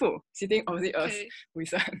to Shifu sitting opposite us, Okay. who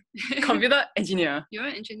is a computer engineer. You're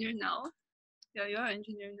an engineer now. Yeah, you're an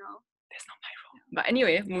engineer now. That's not my role. But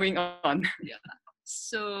anyway, moving on.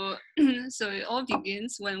 So, so it all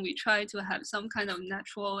begins when we try to have some kind of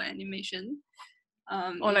natural animation.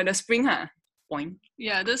 Or like the spring, huh? Point.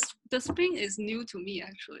 Yeah, the spring is new to me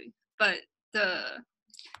actually, but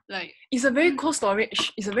It's a very cold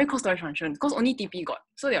storage. It's a very cold storage function because only TP got.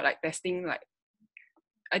 So they're like testing like.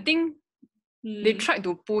 I think they tried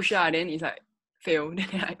to push, then it's like failed. Then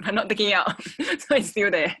they're like, I'm not taking it out, so it's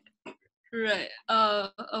still there. Right.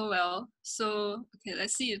 Oh well. So okay,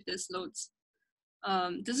 let's see if this loads.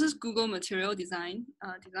 This is Google Material Design,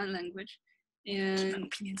 design language, and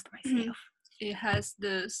Opinions to myself. it has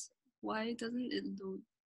this. Why doesn't it load?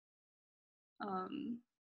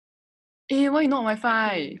 Why not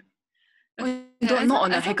Wi-Fi? Why not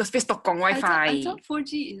on the hackerspace.com Wi-Fi? I thought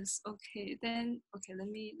 4G is okay. Then okay, let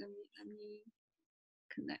me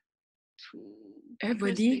connect to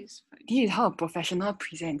Everybody, Hackerspace 5G. this is how a professional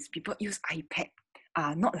presents. People use iPad.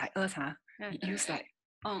 Not like us, huh? Right, We use like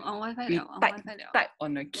on Wi-Fi we liao, on type, Wi-Fi liao. type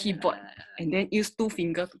on the keyboard and then use 2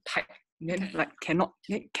 fingers to type. And then Okay. like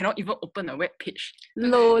cannot even open a web page.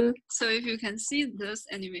 Lol. So if you can see this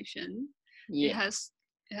animation, it Yeah.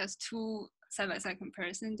 has 2 side-by-side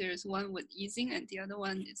comparison. There's one with easing and the other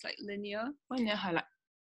one is like linear. Why never highlight?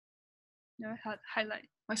 Highlight.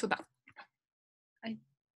 Why so dark?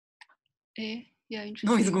 Yeah, interesting.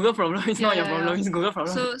 No, it's Google problem. It's not your Yeah. problem. It's Google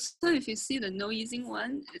problem. So if you see the no easing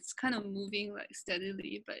one, it's kind of moving like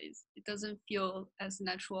steadily, but it doesn't feel as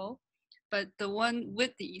natural. But the one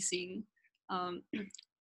with the easing kind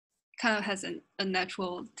of has a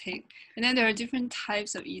natural take. And then there are different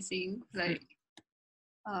types of easing, like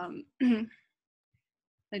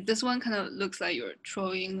like this one kind of looks like you're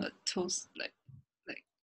throwing a toast like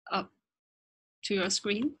up to your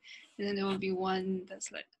screen, and then there will be one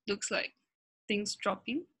that's like looks like things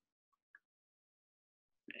dropping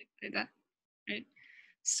like that, right?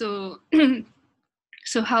 So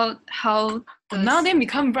so how does, now then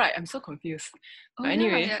become bright. I'm so confused. oh, But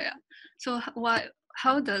anyway. yeah. So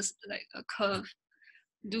how does like a curve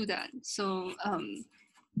do that? So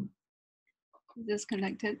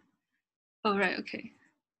disconnected. Oh right, okay.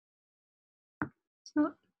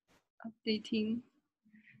 So updating.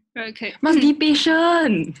 Right, okay. Must be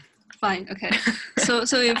patient. Fine. Okay. So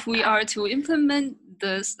if we are to implement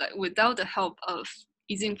this like without the help of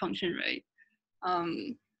easing function, right?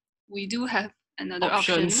 We do have another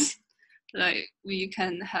option. Like we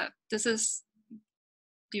can have, this is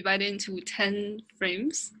divided into 10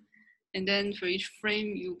 frames, and then for each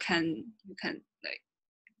frame you can like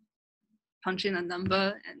punch in a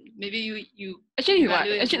number, and maybe you Actually,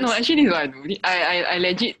 this is what I do. I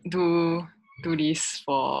legit do this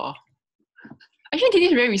for. Actually, I did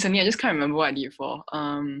this very recently. I just can't remember what I did it for.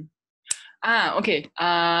 Okay.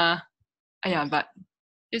 But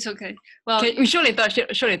it's okay. Well, we show later.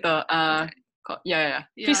 Show later. Okay. Yeah.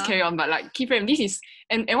 Please carry on. But like keyframe, this is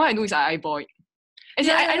and what I do is I eyeball it. I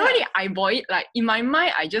don't really eyeball it. Like in my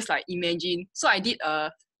mind, I just like imagine. So I did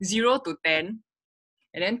 0 to 10,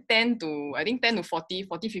 and then 10 to I think 10 to 40,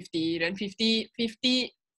 40, 50, then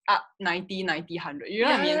 50 up 90, 90, 100. You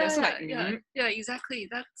know what I mean? That's yeah, exactly.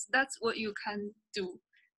 That's what you can do.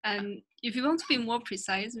 And if you want to be more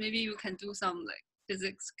precise, maybe you can do some like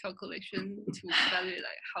physics calculation to evaluate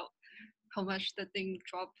like how much the thing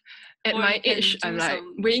dropped. At my age, I'm like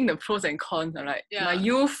weighing the pros and cons. I'm like, my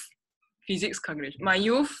youth, physics calculation. My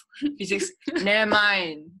youth, physics, never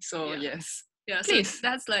mind. So yes. Yeah, please. So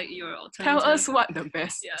that's like your alternative. Tell us what the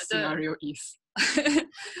best scenario is.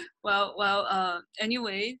 well,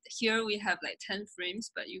 anyway, here we have like 10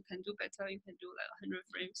 frames, but you can do better. You can do like 100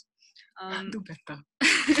 frames. Do better.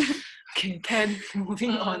 Okay, 10.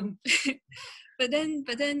 Moving on. But then,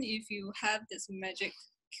 if you have this magic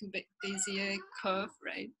cubic Bézier curve,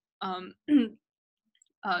 right?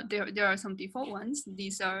 There are some default ones.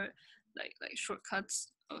 These are like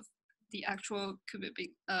shortcuts of the actual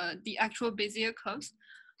the actual Bézier curves.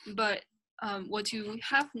 But what you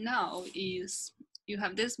have now is you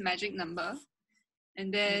have this magic number,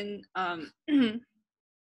 and then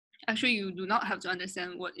actually you do not have to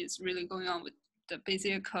understand what is really going on with the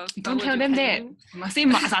Bézier curve. Don't tell them that. You must say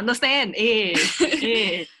must understand.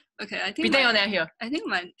 Okay, I think pretend you're not here. I think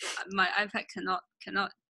my iPad cannot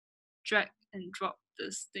drag and drop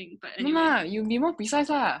this thing. But anyway, no, you be more precise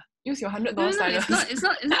lah. Use your $100 stylus. It's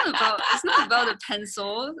not about the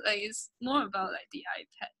pencil. Like it's more about like the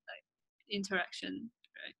iPad like interaction,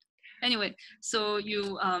 right? Anyway, so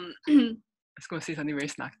you I was gonna say something very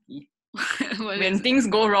snarky. When things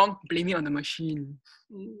go wrong, blame it on the machine.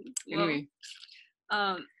 Anyway,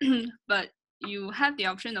 but you have the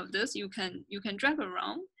option of this. You can drag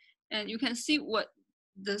around, and you can see what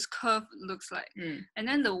this curve looks like, and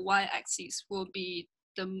then the y-axis will be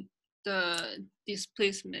the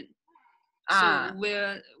displacement. So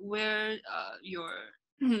where your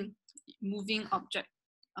moving object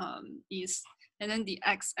is, and then the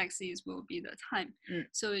x-axis will be the time.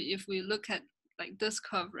 So if we look at like this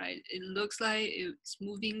curve, right, it looks like it's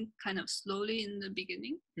moving kind of slowly in the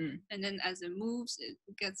beginning, and then as it moves, it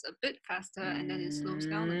gets a bit faster, and then it slows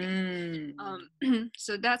down again.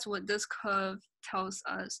 So that's what this curve tells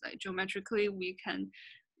us. Like geometrically, we can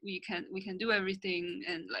do everything,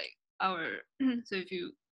 and like our so if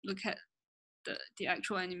you look at the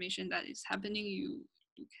actual animation that is happening, you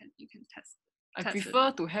can test. I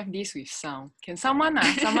prefer to have this with sound. Can someone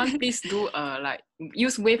please do like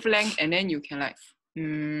use wavelength, and then you can like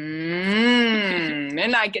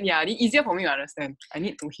then I can it's easier for me to understand. I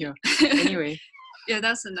need to hear. Anyway.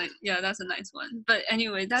 That's a nice one. But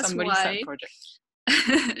anyway, that's somebody's why side project.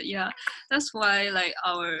 That's why like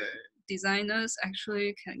our designers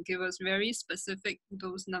actually can give us very specific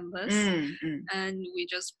those numbers, and we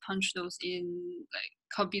just punch those in, like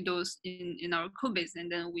copy those in our code base,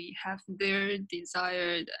 and then we have their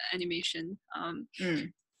desired animation.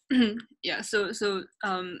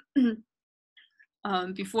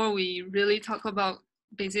 Before we really talk about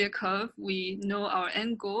Bézier curve, we know our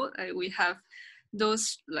end goal. Like we have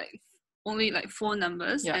those like only like 4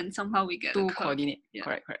 numbers, and somehow we get 2 a curve. coordinate.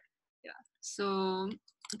 Correct. Yeah. So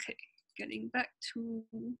okay, getting back to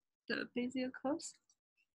the Bézier curves.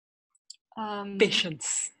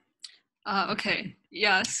 Patience. Okay.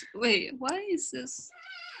 Yes. Wait. Why is this?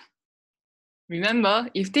 Remember,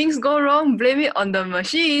 if things go wrong, blame it on the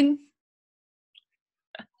machine.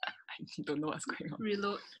 I don't know what's going on.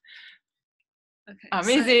 Reload. Okay.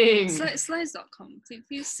 Amazing. Slides.com.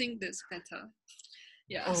 Please sing this better.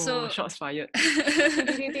 Yeah. Oh, so shots fired.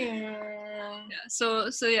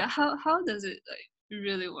 So yeah. How does it like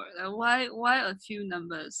really work? Like why a few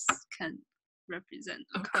numbers can represent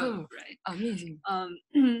a curve, right? Amazing.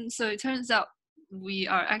 So it turns out we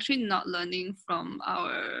are actually not learning from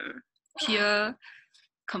our peer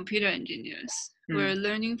computer engineers. We're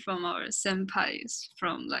learning from our senpais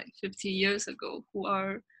from like 50 years ago, who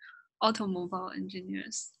are automobile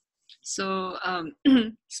engineers. So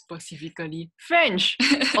specifically French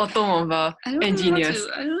automobile engineers.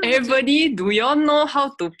 Everybody, do y'all know how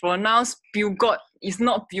to pronounce Peugeot? It's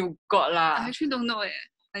not Peugeot lah. I actually don't know it.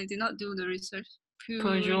 I did not do the research.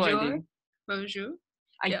 Peugeot, I think. Peugeot.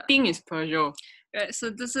 I think it's Peugeot. Right. So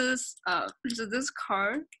this is so this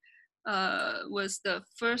car was the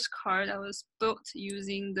first car that was built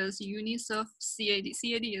using this Unisurf CAD.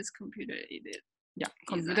 CAD is computer aided. Yeah,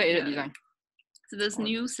 computer aided design. So this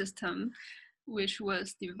new system, which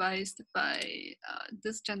was devised by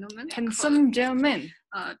this gentleman, handsome gentleman,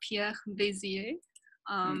 Pierre Bézier.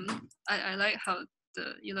 I like how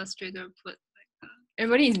the illustrator put like.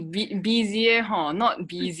 Everybody is Bézier, not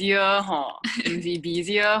Bézier,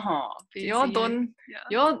 Bézier, Y'all don't,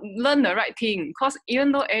 y'all learn the right thing. Cause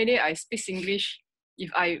even though every day I speak English, if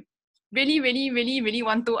I really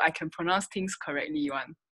want to, I can pronounce things correctly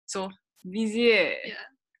one. So Bézier. Yeah.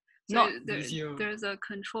 So not there's a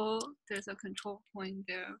control point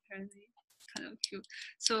there, apparently. Kind of cute.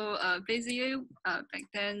 So Bézier, back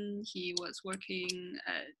then he was working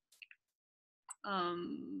at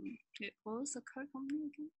what was the car company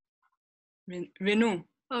again? Renault.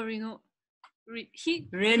 Oh, Renault.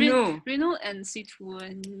 Renault. Renault and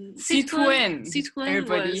Citroën.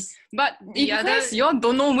 Everybody. Was but in case y'all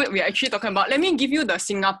don't know what we're actually talking about, let me give you the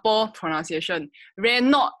Singapore pronunciation.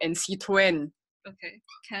 Renault and Citroën. Okay,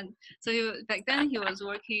 can. So back then he was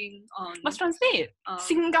working on. Let's translate.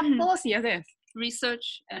 Singapore CSS.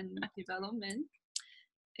 Research and development,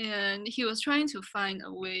 and he was trying to find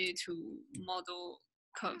a way to model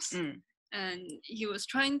curves, and he was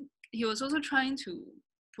also trying to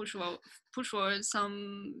push forward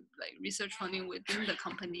some like research funding within the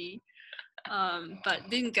company, but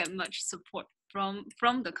didn't get much support from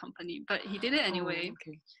the company. But he did it anyway.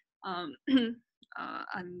 I'm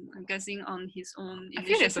guessing on his own initiative. I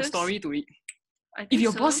feel there's a story to it. I think If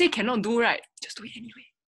your so. boss say cannot do, right, just do it anyway.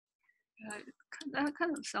 That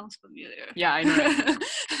kind of sounds familiar. Yeah, I know.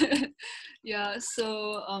 Right? Yeah.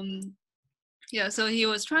 So so he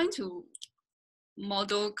was trying to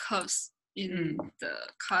model curves in the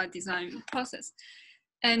car design process,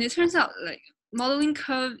 and it turns out like modeling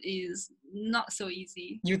curve is not so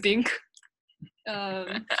easy. You think?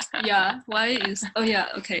 Yeah. Why is? Oh yeah.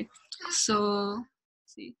 Okay. So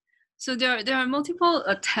let's see. So there are multiple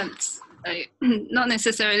attempts, like not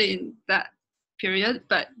necessarily in that period,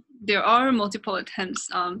 but there are multiple attempts.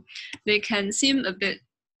 They can seem a bit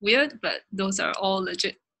weird, but those are all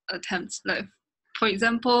legit attempts. Like for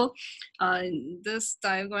example, in this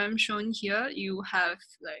diagram shown here, you have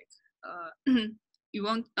like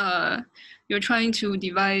you're trying to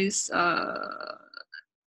devise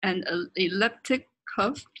an elliptic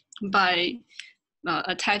curve by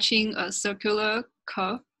attaching a circular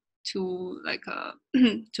curve to like a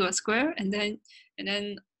to a square, and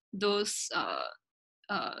then those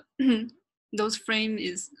those frame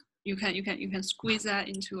is you can squeeze that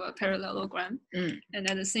into a parallelogram, and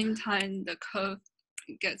at the same time the curve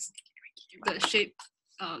gets the shape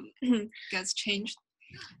gets changed,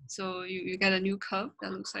 so you get a new curve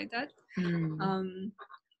that looks like that.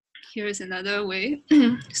 Here's another way.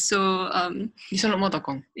 So This one look more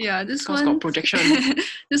takong. yeah, this Cause one got projection.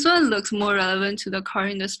 this one looks more relevant to the car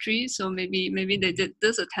industry. So maybe they did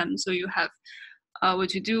this attempt. So you have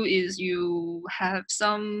what you do is you have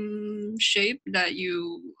some shape that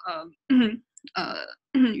you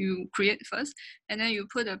you create first, and then you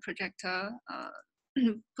put a projector,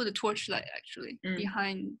 put a torchlight actually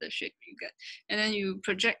behind the shape you get, and then you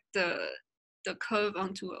project the curve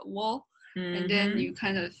onto a wall, and then you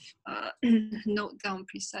kind of note down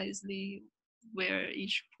precisely where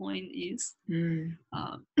each point is.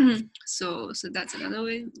 So that's another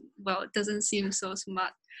way. Well, it doesn't seem so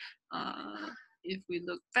smart if we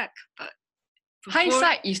look back, but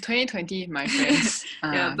hindsight is 2020, my friends.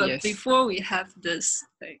 Yeah, but yes. before we have this,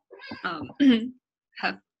 like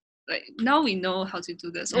have like now we know how to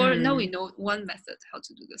do this, or now we know one method how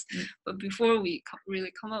to do this, but before we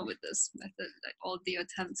really come up with this method, like all the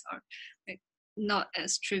attempts are like not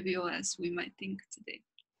as trivial as we might think today.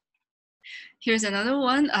 Here's another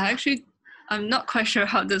one. I'm not quite sure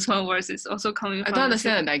how this one works. It's also coming from I don't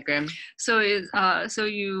understand the diagram. So it so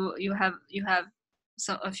you have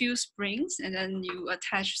a few springs, and then you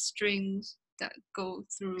attach strings that go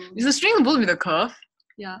through. Is the string supposed to be the curve?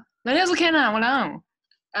 Yeah. Like that also can wow.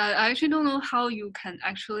 I actually don't know how you can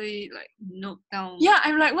actually like note down. Yeah,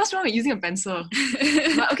 I'm like, what's wrong with using a pencil?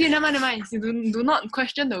 But okay, never mind. Do not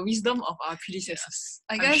question the wisdom of our predecessors.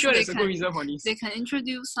 I guess I'm sure there's a good reason for this. They can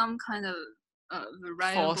introduce some kind of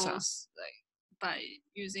variables like by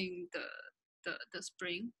using the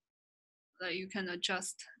spring. Like you can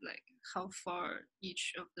adjust like how far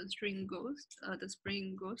each of the string goes. The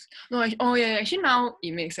spring goes. No, actually now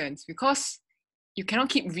it makes sense because you cannot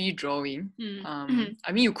keep redrawing.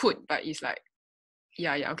 I mean you could, but it's like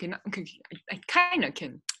okay, I kind of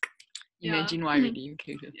can imagine why already.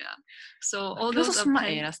 Okay. Yeah. So all those so smart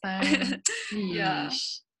last time. Yeah.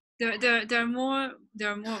 There are more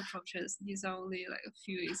approaches. These are only like a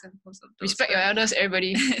few examples of those. Respect your elders,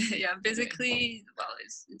 everybody. Yeah, basically, well,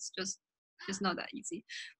 it's not that easy.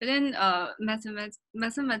 But then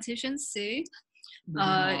mathematicians say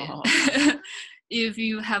if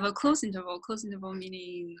you have a closed interval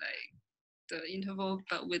meaning like the interval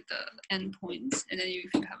but with the endpoints, and then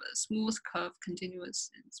if you have a smooth curve,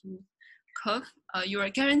 continuous and smooth curve, you are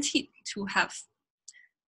guaranteed to have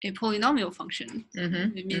a polynomial function.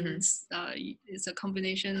 It means it's a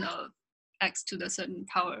combination of x to the certain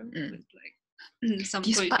power with like some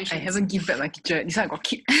this coefficients. Part I haven't given back my teacher. This one I got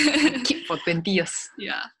keep for 20 years.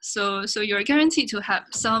 Yeah. So you're guaranteed to have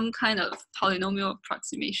some kind of polynomial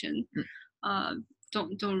approximation.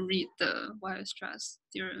 Don't read the Weierstrass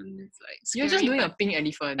theorem. It's like scary, you're just doing a pink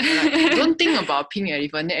elephant. Like, don't think about pink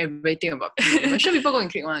elephant, then everybody think about pink elephant. I'm sure people go and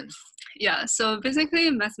click one. Yeah, so basically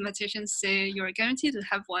mathematicians say you're guaranteed to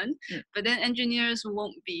have one, but then engineers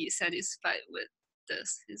won't be satisfied with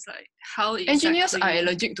this. It's like how exactly... Engineers are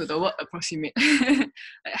allergic to the word approximate.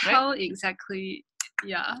 Like how exactly,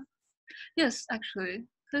 yeah. Yes, actually,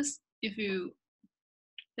 because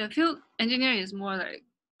I feel engineering is more like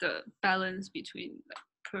the balance between like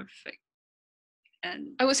perfect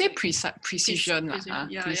and... I would say precision.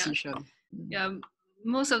 Precision. Yeah,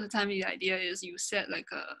 most of the time the idea is you set like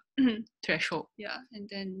a threshold. Yeah, and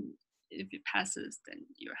then if it passes, then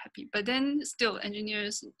you're happy. But then still,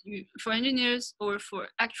 for engineers or for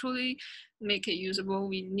actually make it usable,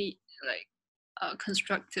 we need like a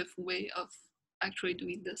constructive way of actually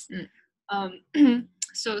doing this.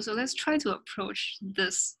 So let's try to approach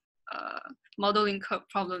this modeling curve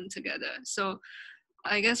problem together. So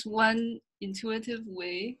I guess one intuitive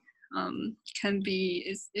way can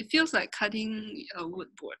be, it feels like cutting a wood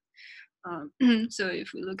board. So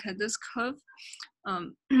if we look at this curve,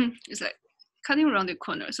 it's like cutting around the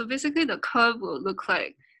corner. So basically the curve will look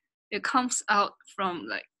like it comes out from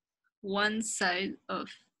like one side of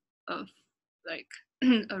like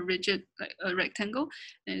a rigid, like a rectangle,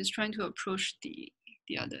 and it's trying to approach the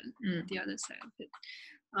other side of it.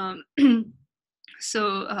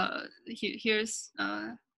 So here's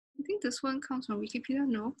I think this one comes from Wikipedia,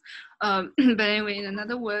 no. But anyway, in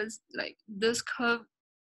other words, like this curve,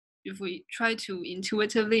 if we try to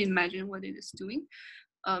intuitively imagine what it is doing,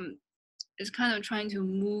 it's kind of trying to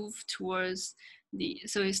move towards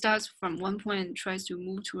so it starts from one point and tries to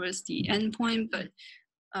move towards the end point, but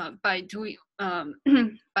by doing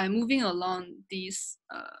by moving along these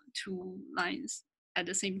two lines at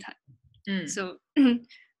the same time. So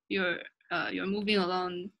you're moving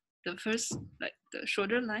along the first, like the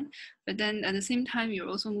shorter line, but then at the same time you're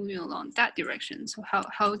also moving along that direction. So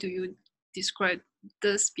how do you describe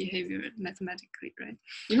this behavior mathematically, right?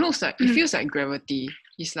 It looks like, it feels like gravity.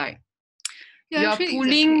 It's like you are actually,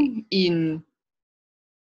 pulling in,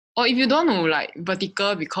 or if you don't know, like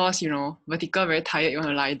vertical, because vertical very tired, you want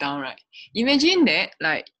to lie down, right? Imagine that,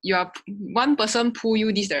 like you are one person pull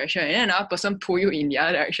you this direction and then another person pull you in the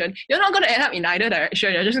other direction. You're not going to end up in either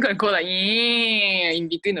direction. You're just going to go like in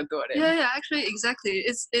between the two of them. Yeah, actually, exactly.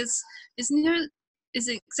 It's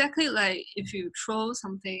exactly like if you throw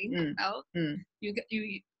something out,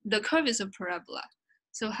 the curve is a parabola.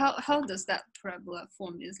 So how does that parabola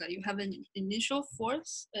form? Is like you have an initial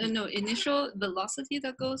force, initial velocity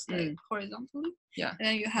that goes like horizontally. Yeah. And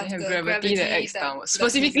then you have the gravity that acts downwards.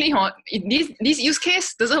 Specifically, in this use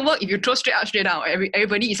case doesn't work if you throw straight up, straight down.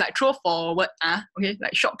 Everybody is like throw forward. Okay,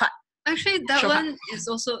 like short part. Actually, that one is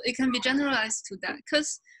also, it can be generalized to that,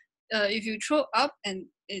 because if you throw up and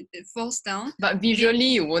it falls down. But visually,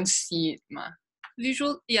 you won't see it, ma. You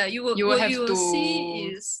will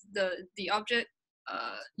see is the object.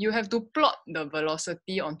 You have to plot the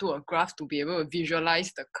velocity onto a graph to be able to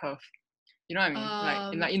visualize the curve. You know what I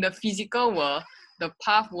mean? Like in the physical world, the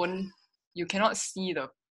path you cannot see the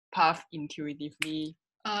path intuitively.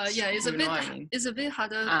 It's a bit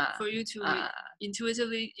harder for you to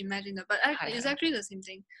intuitively imagine that, but it's actually the same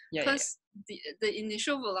thing, because the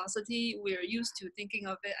initial velocity, we're used to thinking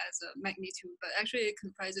of it as a magnitude, but actually it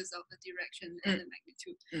comprises of a direction and a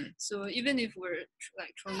magnitude. So even if we're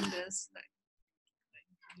like throwing this, like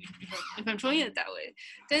if I'm throwing it that way,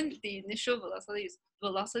 then the initial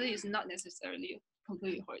velocity is not necessarily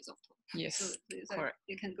completely horizontal. Yes, so it's correct.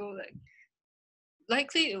 Like, it can go like,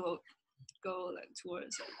 likely it will go like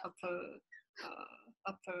towards upper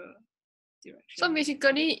direction. So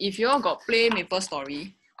basically, if you all got play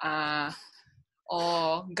MapleStory,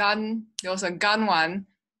 or Gun, there was a Gun one.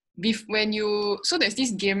 So there's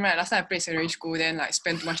this game, right? Last time I played secondary school, then like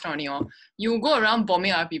spend too much time on it. You go around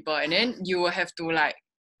bombing other people, and then you will have to like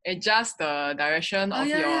adjust the direction of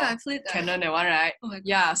your cannon, that one, right?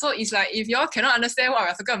 Oh so it's like if you all cannot understand what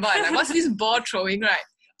we're talking about, like what's this ball throwing, right?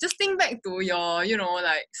 Just think back to your,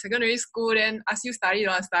 like secondary school, then ask you study,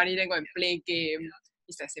 don't study, then go and play game.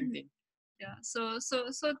 It's the same thing. Yeah. So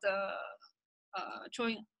the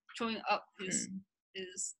throwing up is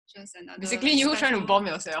just another. Basically, you trying to bomb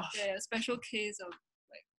yourself. Yeah, special case of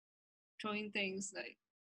like throwing things like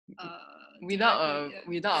without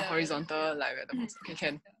a horizontal like where the mouse. Okay,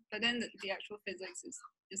 can. Yeah. But then the actual physics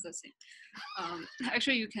is the same.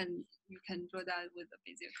 Actually, you can draw that with the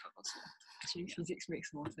Bézier curve also. Actually, physics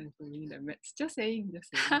makes more sense for me than maths. Just saying.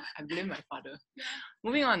 I blame my father.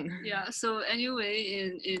 Moving on. Yeah. So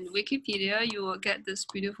anyway, in Wikipedia, you will get this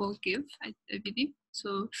beautiful GIF, I believe.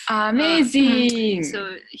 So amazing.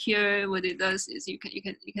 So here, what it does is you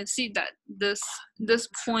can see that this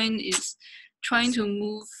point is trying to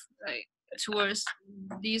move like towards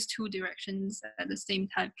these two directions at the same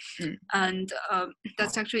time, and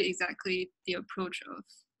that's actually exactly the approach of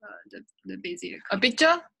the Bézier curve. A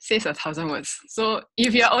picture says 1,000 words. So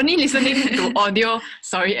if you're only listening to audio,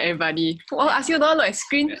 sorry everybody. I'll ask you to look at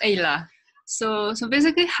screen. So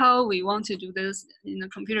basically, how we want to do this in a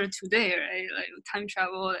computer today, right? Like time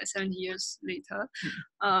travel, like 70 years later.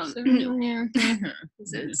 70 years.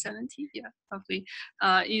 Is it 70? Yeah, probably.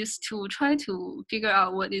 Is to try to figure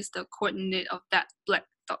out what is the coordinate of that black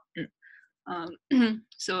dot.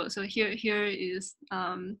 So here is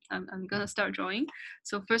I'm gonna start drawing.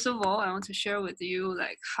 So first of all, I want to share with you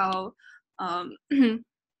like how in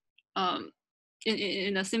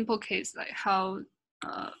a simple case, like how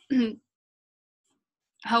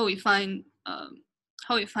how we find the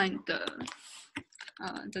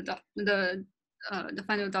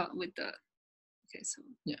final dot with the. Okay, so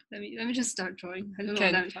yeah, let me just start drawing. I don't know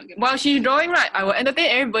what I'm talking about. While she's drawing, right, I will entertain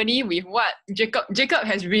everybody with what Jacob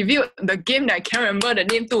has reviewed the game that I can't remember the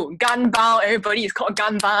name too. Gunbound. Everybody is called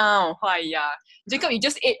Gunbound. Yeah. Jacob, you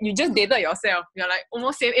just dated yourself. You're like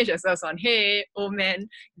almost same age as us. Hey, old man.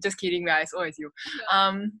 Just kidding, guys. Always you.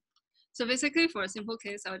 Yeah. So basically, for a simple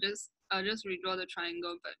case, I'll just redraw the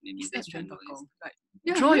triangle, but maybe this triangle is like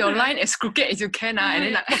draw your line as crooked as you can, and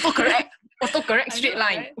then like autocorrect straight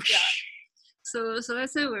line. Right? Yeah. So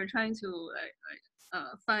let's say we're trying to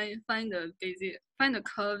find the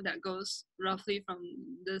curve that goes roughly from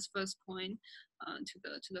this first point to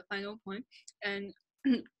the final point, and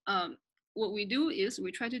what we do is we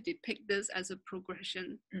try to depict this as a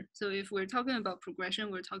progression. So if we're talking about progression,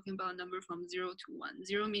 we're talking about a number from 0 to 1.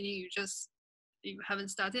 0 meaning you haven't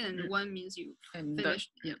started, and 1 means you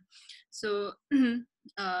finished. Yeah. So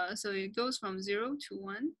so it goes from 0 to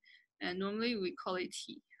 1, and normally we call it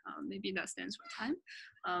T. Maybe that stands for time.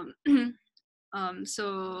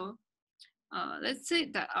 So let's say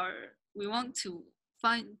that we want to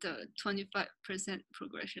find the 25%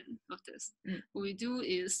 progression of this. What we do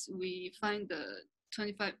is we find the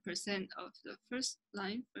 25% of the first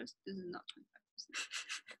line first. This is not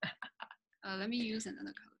 25%. Let me use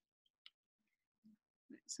another color.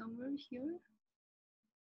 Somewhere here.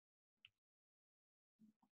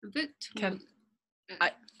 A bit too.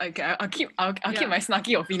 I'll keep my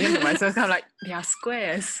snarky opinion to myself. I'm like, they are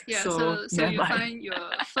squares. Yeah. So you find your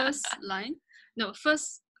first line. No,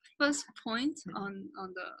 first point on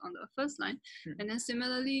the first line, and then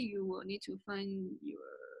similarly you will need to find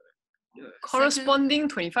your corresponding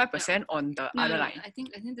 25% on the other line. I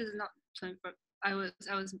think this is not 25. I was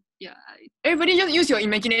Everybody just use your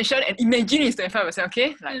imagination and imagine it's 25%.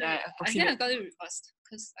 Okay, like I think I got it reversed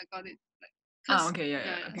because I got it like. Okay,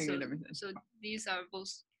 yeah. Okay, so, that makes sense. So these are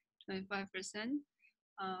both 25%.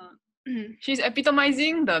 She's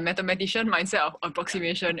epitomizing the mathematician mindset of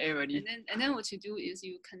approximation, everybody. And then what you do is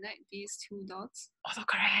you connect these two dots.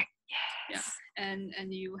 Autocorrect. Yes. Yeah.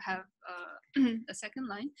 And you have a second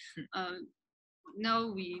line.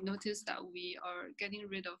 Now we notice that we are getting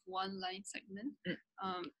rid of one line segment.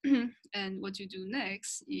 And what you do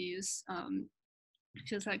next is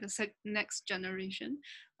just like a next generation.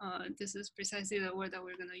 This is precisely the word that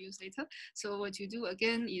we're going to use later. So what you do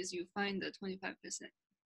again is you find the 25%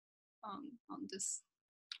 on this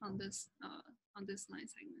line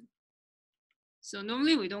segment. So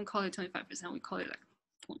normally we don't call it 25%. We call it like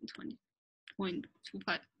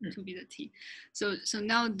 0.25 to be the T. So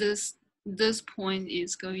now this point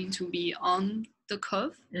is going to be on the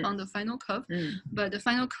curve, on the final curve. But the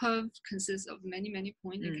final curve consists of many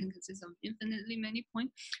points. It can consist of infinitely many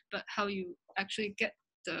points. But how you actually get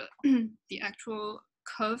the actual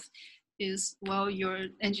curve is, well, your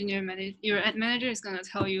manager is going to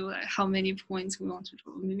tell you like how many points we want to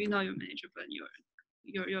draw. Maybe not your manager, but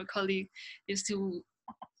your colleague is to,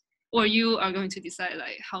 or you are going to decide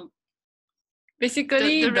like how.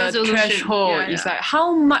 Basically, the threshold is like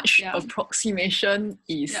how much approximation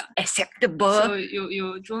is acceptable. So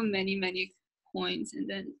you draw many points, and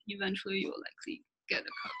then eventually you'll likely get a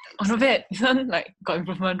curve. Not bad. This one like got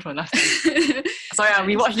improvement from last time. Sorry,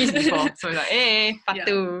 we watched this before, so it's like, hey, part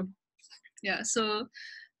 2. Yeah. So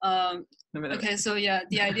okay. So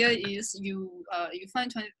the idea is you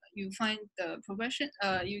find the progression.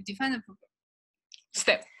 You define the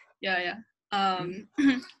step. Yeah.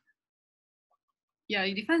 Yeah,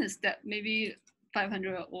 you define the step, maybe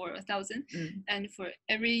 500 or 1,000, and for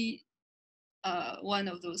every one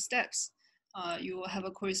of those steps, you will have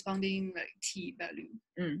a corresponding like T value,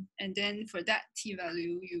 and then for that T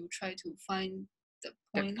value, you try to find the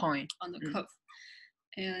point on the curve,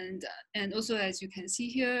 and also as you can see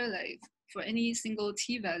here, like for any single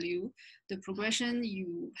T value, the progression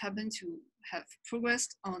you happen to have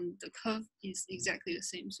progressed on the curve is exactly the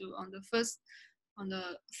same. So on the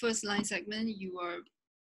first line segment, you are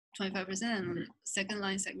 25%, and on the second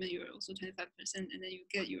line segment, you are also 25%, and then you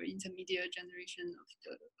get your intermediate generation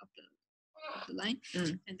of the line,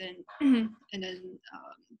 and then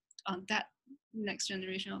on that next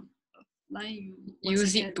generation of line, you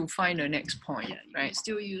use it to find the next point. Yeah, right? You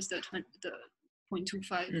still use the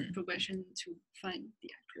 0.25 progression to find the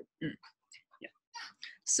actual. Yeah.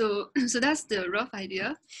 So that's the rough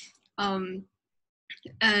idea.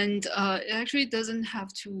 And it actually doesn't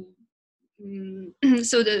have to.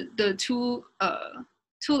 So the two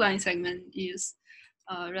line segment is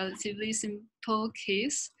a relatively simple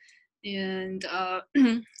case, and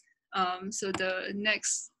so the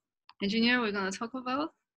next engineer we're gonna talk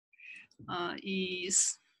about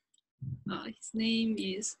is his name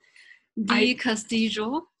is Di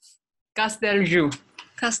Castillo. Castelju.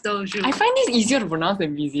 Castelju. I find this easier to pronounce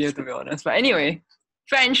than Bézier, to be honest. But anyway,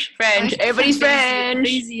 French. I Everybody's find French.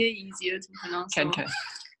 Bézier easier to pronounce. Can.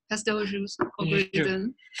 Castelju's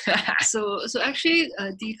algorithm. so actually,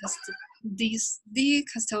 Di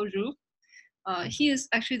Castelju, he is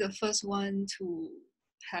actually the first one to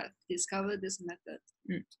have discovered this method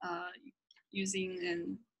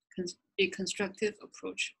using a constructive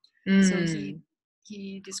approach. So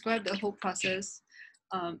he described the whole process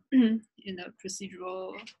in a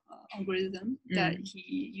procedural algorithm that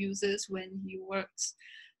he uses when he works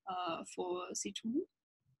for Citroën.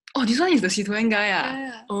 Oh, this one is the Citroën guy.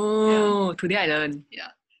 Yeah. Oh, today I learned.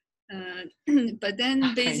 Yeah. But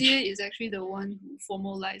then Bézier is actually the one who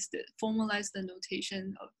formalized the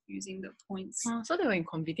notation of using the points. So they were in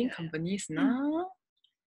competing companies now.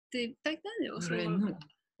 Back then they also were,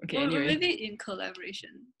 okay, or anyway. maybe in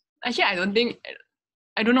collaboration. Actually,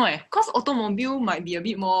 I don't know because automobile might be a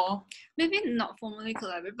bit more. Maybe not formally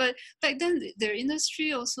collaborate, but back then their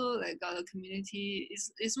industry also like got a community.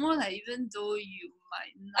 It's more like even though you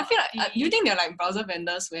might not. I feel like do you think they're like browser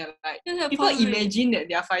vendors where like people probably imagine that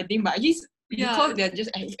they're fighting, but because they're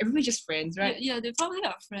just everybody's just friends, right? Yeah, they probably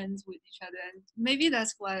are friends with each other, and maybe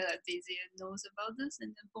that's why like Bézier knows about this and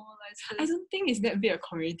then formalized this. I don't think it's that big a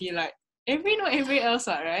community. Like everybody else,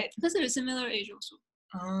 right? Because they're similar age also.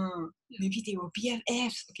 Maybe they were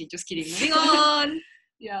BFFs. Okay, just kidding. Moving on.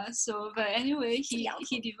 Yeah. So, but anyway, he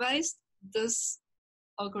devised this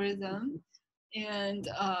algorithm, and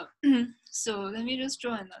so let me just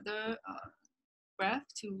draw another graph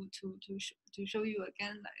to show you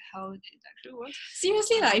again like how it actually works.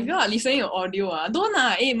 Seriously, like if you are listening to audio, don't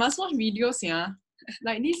must watch videos, yeah.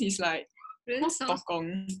 Like this is like really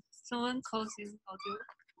someone calls this audio.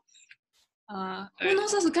 Who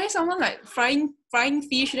knows? There's a guy, someone like frying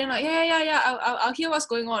fish. Then like I'll hear what's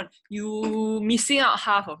going on. You missing out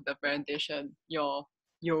half of the presentation. Yo.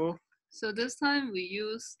 So this time we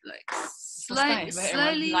use like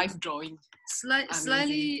slightly live drawing.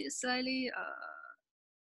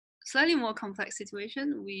 Slightly more complex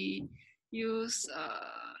situation. We use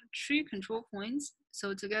 3 control points.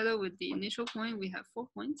 So together with the initial point, we have 4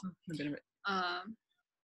 points. I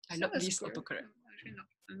love this autocorrect.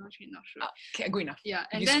 I'm actually not sure. Okay, good enough. Yeah,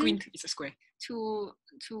 and you then squint, it's a square. To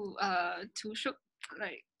show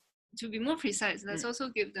like to be more precise, let's also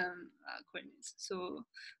give them coordinates. So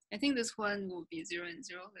I think this one will be 0 and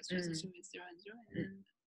 0. Let's just assume it's 0 and 0, and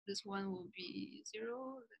this one will be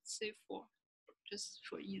 0. Let's say 4, just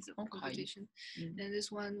for ease of computation. And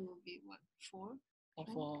this one will be what 4.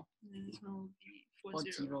 And this one will be 4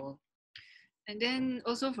 0. And then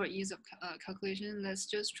also for ease of calculation, let's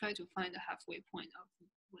just try to find the halfway point of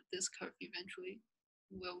what this curve eventually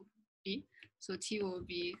will be. So t will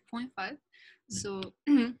be 0.5. So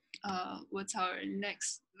what's our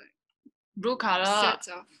next blue color?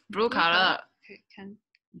 Blue color. Okay, can.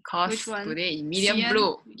 Because which one? Today is medium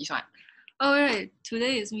blue. This one. Oh right,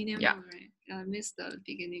 today is medium blue, right? I missed the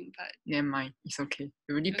beginning part. Never mind, it's okay.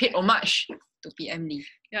 We already paid homage to PM Lee.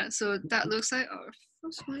 Yeah, so that looks like our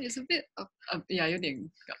first one is a bit up.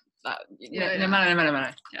 Never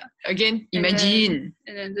mind. Yeah. Again, imagine.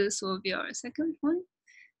 And then this will be our second point.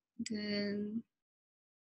 Then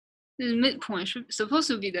the midpoint supposed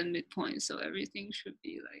to be the midpoint, so everything should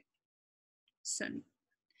be like sent.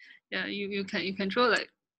 Yeah, you can draw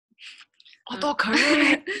like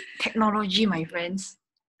autocorrect technology, my friends.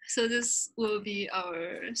 So this will be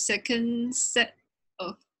our second set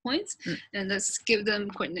of points, and let's give them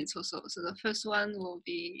coordinates also. So the first one will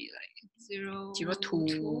be like 0, 2,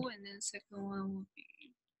 and then second one will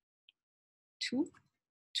be 2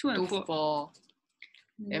 and 4.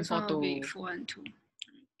 And 4 will be 4 and 2.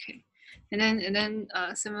 Okay, and then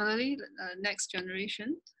similarly, next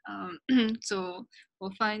generation. So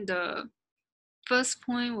we'll find the first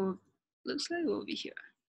point looks like will be here.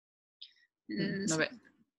 And then not bad.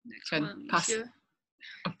 Next one pass. Here.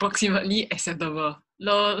 Approximately acceptable.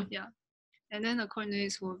 Lol. Yeah. And then the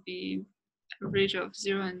coordinates will be average of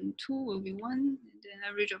 0 and 2 will be 1, and then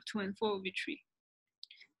average of 2 and 4 will be 3.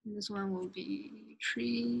 And this one will be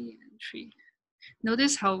 3 and 3.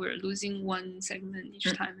 Notice how we're losing 1 segment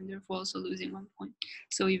each time, and therefore also losing 1 point.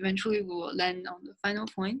 So eventually we will land on the final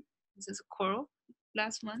point. This is a coral,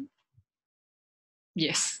 last one.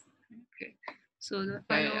 Yes. Okay. So the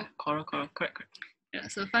final coral, correct. Yeah,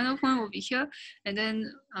 so final point will be here, and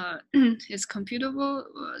then it's computable.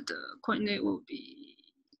 The coordinate will be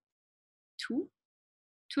 2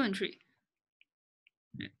 and 3.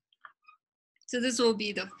 Yeah. So this will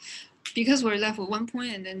be because we're left with 1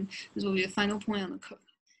 point, and then this will be the final point on the curve.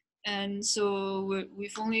 And so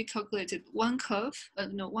we've only calculated one curve,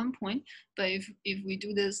 one point. But if we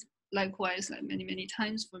do this likewise, like many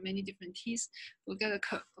times for many different t's, we'll get a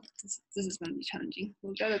curve. Oh, this is going to be challenging.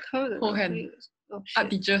 We'll get a curve. Whole hand. Oh, Our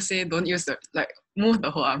teacher say don't use the, like, move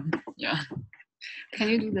the whole arm. Yeah. Can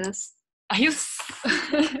you do this? I use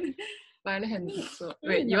my left hand. So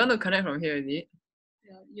wait, you want to connect from here, is it?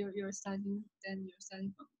 Yeah, you're starting from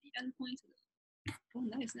the end point to the. Oh,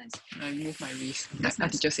 nice. I move my wrist. That's Our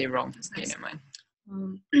nice. teacher say wrong. That's Okay, nice. never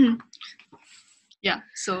mind. Yeah,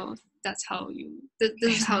 so that's how you. This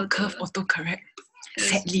is how curve autocorrect.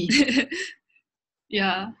 Sadly.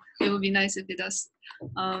 Yeah, it would be nice if it does.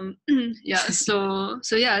 Yeah. So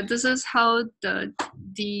yeah, this is how the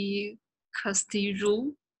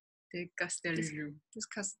Castillo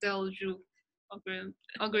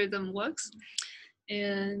algorithm works.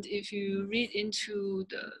 And if you read into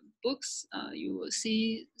the books, you will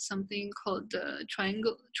see something called the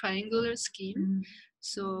triangular scheme.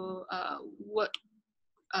 So what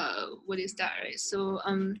is that, right? So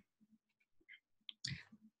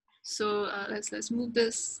let's move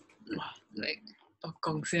this like.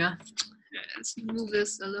 Let's move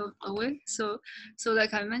this a little away. So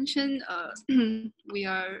like I mentioned, we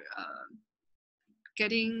are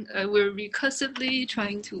we're recursively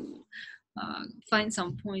trying to find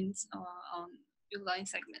some points on your line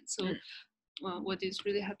segment. So what is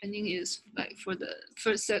really happening is, like, for the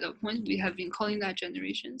first set of points, we have been calling that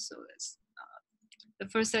generation. So that's the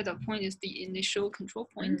first set of points is the initial control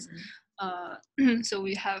points. So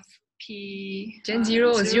we have P Gen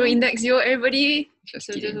 0, 0 index 0, everybody. Just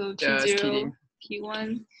so kidding. P0, Just kidding.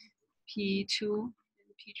 P1, P2, and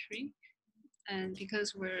P3. And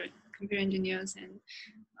because we're computer engineers and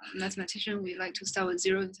mathematicians, we like to start with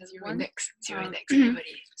 0 instead of 1. Zero index,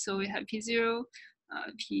 everybody. So we have P0,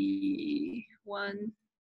 P1,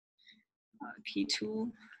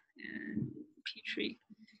 P2, and P3.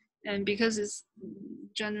 And because it's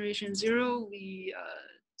generation 0, we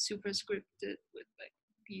superscript it with like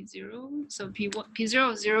P0. So P1,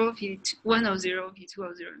 P0 of 0, P1 of 0, P2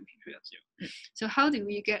 of 0, and P3 of 0. So how did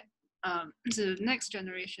we get the next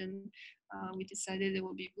generation? We decided it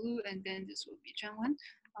will be blue, and then this will be Gen 1.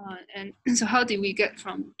 And so how did we get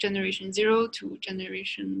from generation 0 to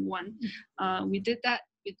generation 1? We did that.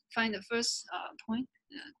 We find the first point.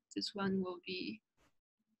 This one will be.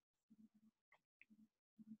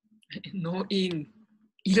 No in.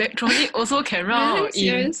 Electronic also can run Really? in.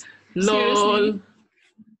 Serious? LOL. Seriously?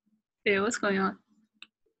 Hey, what's going on?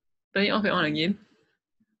 Turn it off and on again.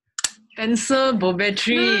 Answer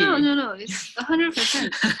Bobatry. No. It's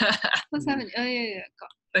 100%. What's happening? Oh, yeah.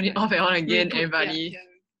 Turn it off and on again, Yeah, everybody. yeah.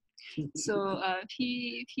 So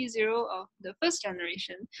P0 of the first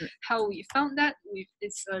generation, how we found that,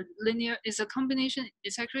 it's a linear, it's a combination,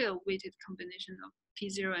 it's actually a weighted combination of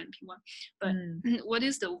P0 and P1. But what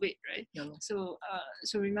is the weight, right? Yeah. So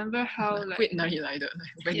remember how, like, wait, where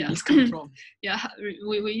did this come from? Yeah,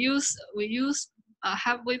 we use a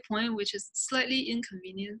halfway point, which is slightly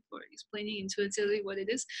inconvenient for explaining intuitively what it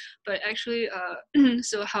is. But actually,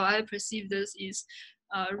 so how I perceive this is,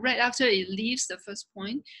 right after it leaves the first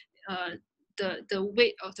point, the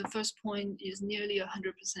weight of the first point is nearly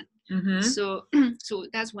 100%. So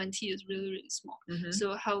that's when t is really small.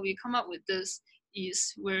 So how we come up with this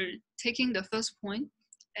is, we're taking the first point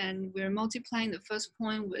and we're multiplying the first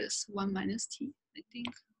point with 1 minus t, I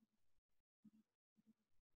think.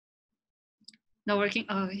 Not working?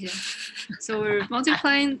 Oh, yeah. So we're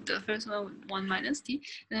multiplying the first one with 1 minus t,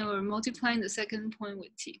 and then we're multiplying the second point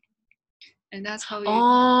with t. And that's how we...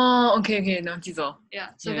 Oh, okay. Now, yeah,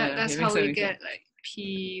 so that's how we get like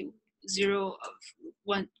P0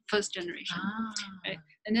 of first generation, right?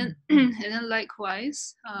 And then and then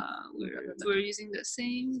likewise, we're using the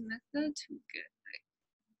same method to get like...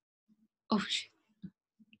 Oh shit!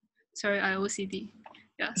 Sorry, I OCD.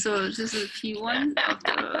 Yeah, so this is P1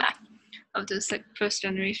 of the first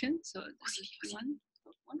generation. So this is P1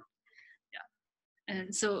 of 1. Yeah,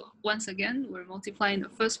 and so once again, we're multiplying the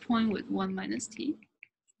first point with 1 minus t.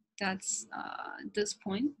 That's this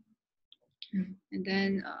point. And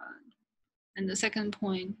then and the second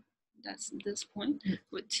point, that's this point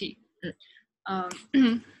with t.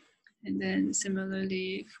 And then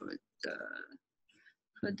similarly for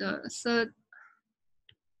the third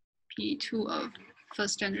P2 of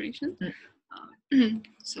first generation.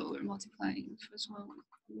 So we're multiplying the first one with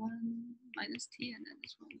 1 minus t, and then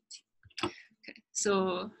this one with t. Okay,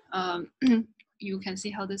 so you can see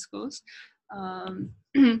how this goes.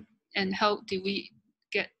 And how do we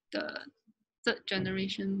get the third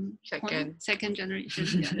generation point? Second generation,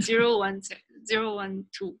 yeah. 0, 1,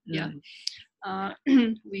 2, yeah.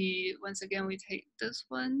 we once again we take this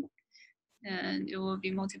one, and it will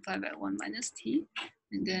be multiplied by 1 minus t,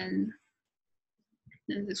 and then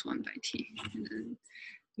this one by t, and then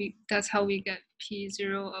that's how we get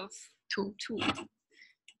p0 of 2.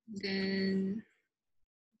 Then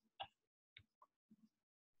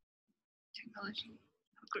technology,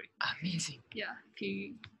 oh, great, amazing. Yeah,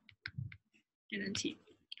 p and then t,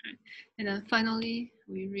 right? And then finally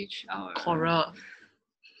we reach our Horror.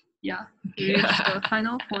 Yeah, we reach the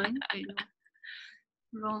final point. Wait,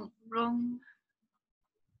 no. Wrong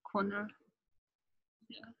corner.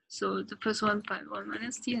 Yeah. So the first one by 1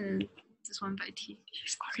 minus t, and then this one by t.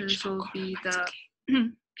 So this will be the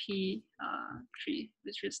p 3,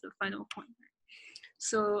 which is the final point.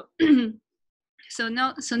 So so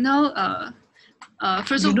now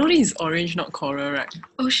first you of know this is orange, not coral, right?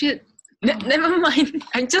 Oh shit. Never mind.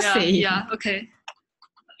 I'm just saying. Yeah. Okay.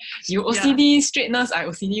 You OCD straightness, I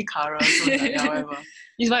OCD color. So like, yeah, whatever.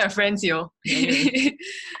 This is why your friends, yo. Anyway.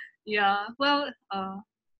 Yeah. Well, I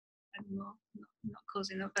don't know. Not close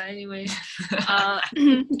enough, but anyway.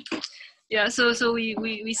 Yeah. So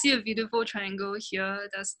we see a beautiful triangle here.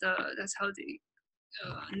 That's how they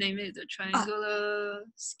name it, the triangular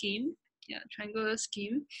scheme. Yeah, triangular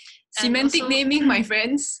scheme. Semantic also, naming, my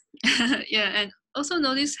friends. Yeah, and also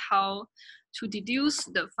notice how to deduce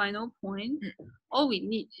the final point, all we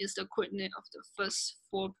need is the coordinate of the first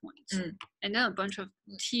 4 points, and then a bunch of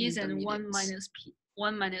t's and 1 minus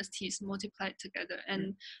t's multiplied together,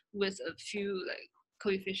 and with a few like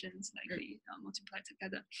coefficients likely multiplied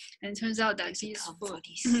together. And it turns out that these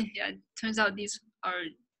are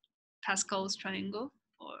Pascal's triangle.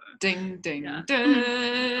 Or ding ding ding.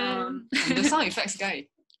 The sound effects guy.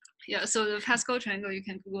 Yeah, so the Pascal triangle, you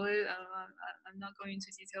can Google it. I'm not going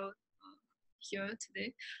into detail here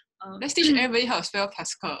today. Let's teach everybody how to spell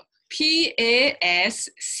Pascal. P-A-S-C-A-L.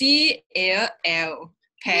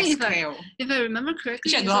 Pascal. If I remember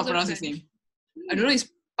correctly, actually, I don't know how to pronounce his name. I don't know if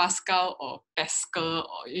it's Pascal or Pascal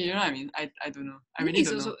or you know what I mean. I don't know. I really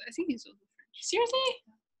don't know. I think he's also French. Seriously?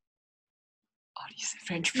 Oh, these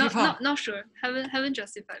French people. Not sure. Haven't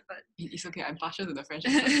justified, but it's okay. I'm partial to the French.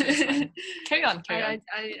 Carry on. I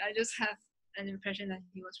just have an impression that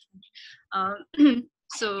he was French.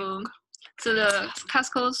 So the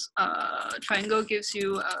Pascal's triangle gives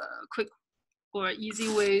you a quick or easy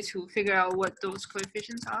way to figure out what those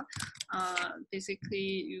coefficients are. Basically,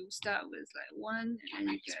 you start with like 1, and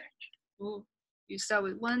then you get you start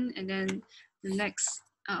with 1, and then the next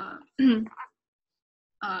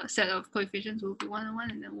set of coefficients will be 1 and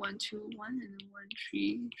 1, and then 1, 2, 1, and then 1,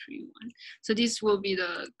 3, 3, 1. So these will be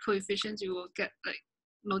the coefficients you will get like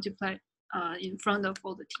multiplied in front of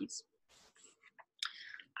all the t's.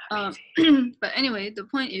 But anyway, the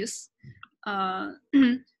point is,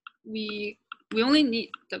 we only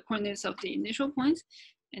need the coordinates of the initial points,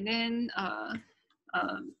 and then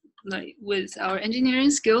like with our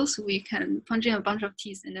engineering skills, we can punch in a bunch of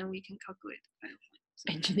t's, and then we can calculate the final point.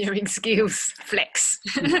 So engineering skills flex.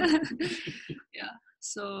 Yeah.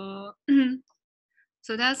 So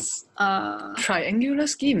that's triangular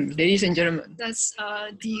scheme, ladies and gentlemen. That's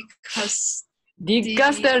the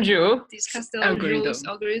Castelju's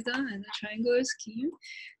algorithm and the triangular scheme,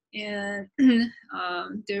 and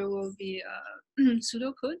there will be a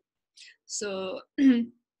pseudocode. So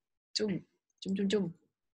zoom.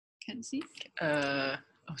 Can see? Oh,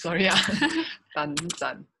 sorry. Yeah.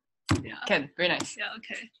 Can, very nice. Yeah.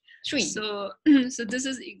 Okay. Sweet. So this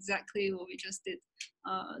is exactly what we just did.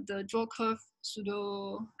 The draw curve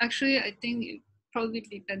pseudo. Actually, I think it probably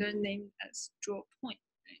be better named as draw point.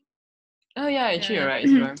 Oh yeah, actually you're right.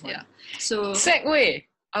 It's drawing point. Yeah. So segue.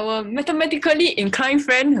 Our mathematically inclined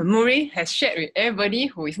friend Murray has shared with everybody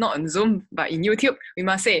who is not on Zoom but in YouTube. We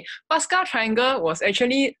must say Pascal triangle was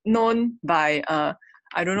actually known by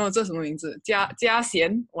I don't know 这什么名字家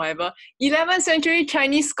贤 whatever 11th century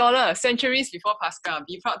Chinese scholar, centuries before Pascal.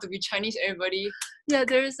 Be proud to be Chinese, everybody. Yeah,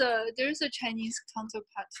 there is a Chinese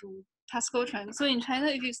counterpart to Pascal triangle. So in China,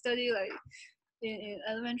 if you study like in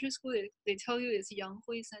elementary school, they tell you it's Yang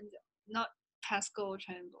Hui 三角, not Pascal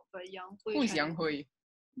triangle, but Yang Hui. Who is Yang Hui?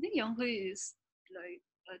 I think Yang Hui is like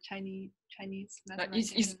a Chinese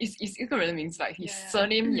mathematician. Like it's 一个人的名字, like his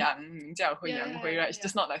surname Yang, 名叫Hui, Yang Hui, right? It's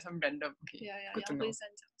just not like some random. Okay. Yeah. Good to Yang know. Hui 三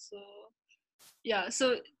角. So yeah,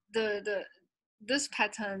 so this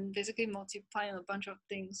pattern basically multiplying a bunch of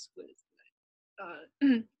things with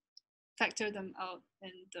factor them out,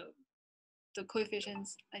 and the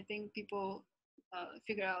coefficients. I think people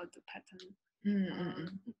figure out the pattern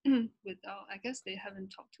without. I guess they haven't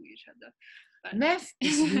talked to each other. But math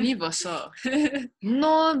is universal.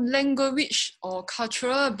 No language or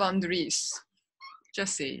cultural boundaries.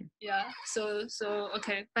 Just saying. Yeah. So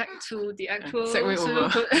okay, back to the actual segue over.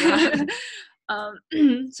 pseudocode.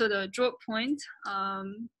 So the draw point,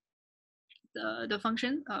 the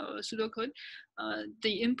function pseudocode,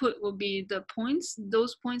 the input will be the points.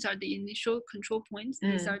 Those points are the initial control points.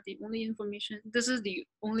 These are the only information. This is the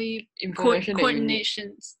only Information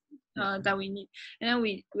coordinations that we need. And then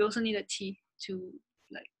we also need a T to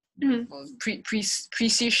like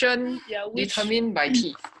precision determined by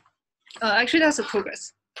T. Actually, that's a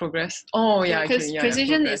progress. Progress. Oh yeah, because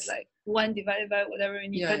precision progress is like 1 divided by whatever you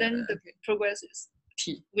need. But then the progress is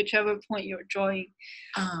T, whichever point you're drawing.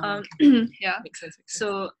 Yeah. Makes sense.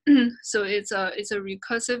 So it's a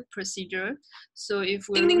recursive procedure. So if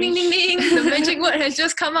we ding ding ding ding ding, the magic word has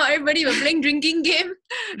just come out. Everybody, we're playing drinking game.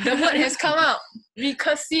 The word has come out.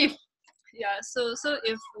 Recursive. Yeah. So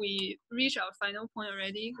if we reach our final point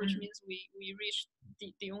already, which means we reach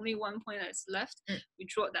the only one point that's left, we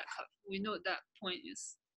draw that curve. We know that point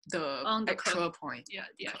is the actual curve. Point. Yeah,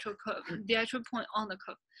 the actual curve. The actual point on the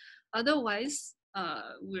curve. Otherwise,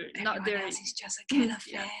 we're not there. It's just a can of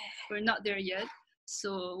we're not there yet.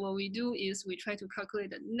 So what we do is we try to calculate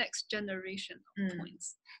the next generation of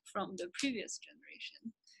points from the previous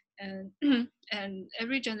generation, and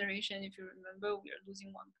every generation, if you remember, we are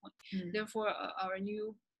losing 1 point. Therefore, our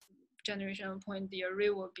new generation of point, the array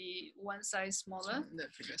will be one size smaller,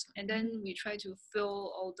 and then we try to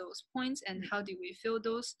fill all those points. And how do we fill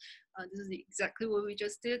those? This is exactly what we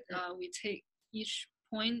just did. We take each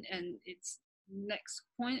point and its next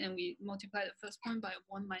point, and we multiply the first point by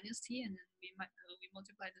 1 minus t, and then we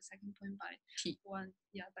multiply the second point by t.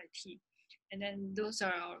 By t. And then those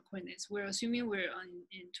are our coordinates. We're assuming we're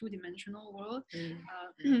in 2-dimensional world.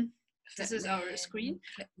 This is our screen,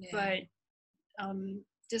 but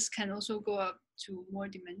this can also go up to more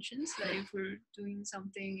dimensions. Like if we're doing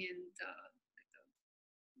something in the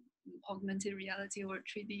augmented reality or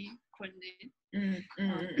 3D coordinate,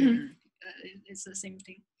 it's the same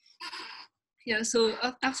thing. Yeah, so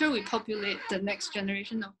after we populate the next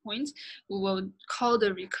generation of points, we will call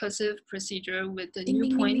the recursive procedure with the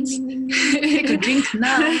new points. Take a drink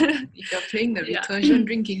now. If you're playing the recursion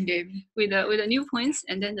drinking game. With the new points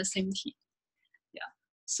and then the same T. Yeah.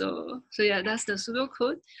 So yeah, that's the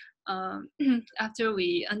pseudocode. After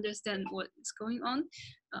we understand what is going on,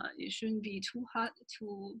 it shouldn't be too hard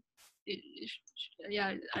to.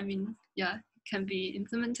 Can be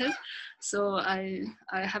implemented. So I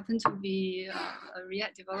happen to be a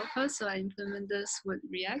React developer, so I implement this with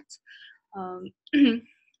React.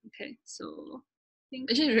 Okay, so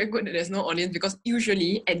actually it's very good that there's no audience, because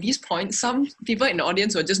usually at this point some people in the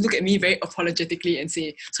audience will just look at me very apologetically and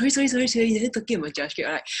say, sorry, you're talking about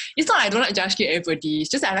JavaScript. Like, it's not I don't like JavaScript, everybody.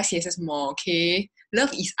 It's just that I like CSS more, okay?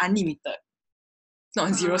 Love is unlimited. It's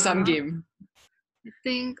not a zero-sum game. I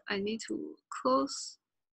think I need to close.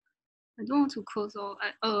 I don't want to close all.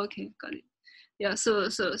 Okay, got it. Yeah, so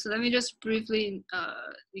let me just briefly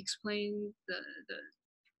explain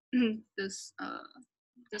this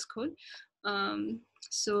code.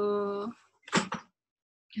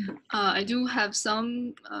 I do have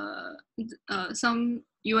some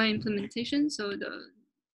UI implementation. So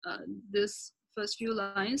this first few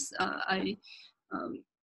lines, I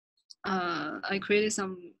created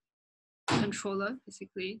some controller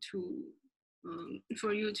basically to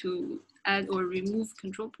for you to add or remove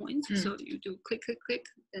control points. So you do click,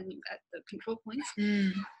 then you add the control points.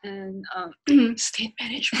 And state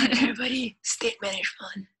management, everybody, state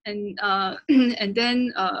management. And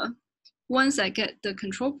then once I get the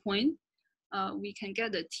control point, we can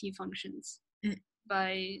get the T functions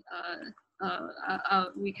by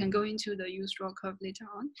we can go into the use draw curve later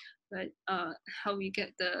on. But how we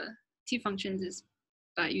get the T functions is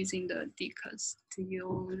by using the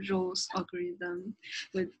Decastillejo's algorithm,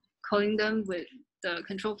 with calling them with the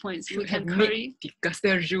control points. We can query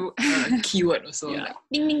Decastillejo keyword also. Yeah. Like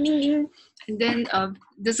ding ding ding ding. And then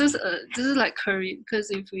this is like curry,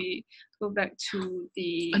 because if we go back to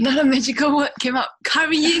another magical word came up,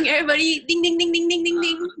 currying, everybody, ding ding ding ding ding ding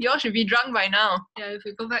ding. You all should be drunk by now. Yeah, if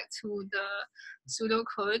we go back to the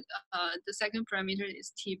pseudocode, the second parameter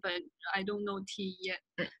is T, but I don't know T yet.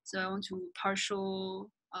 So I want to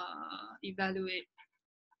partial evaluate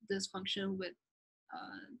this function with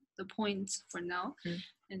the points for now.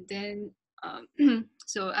 And then,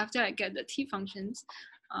 so after I get the T functions,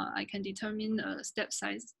 I can determine a step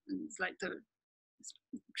size. It's like the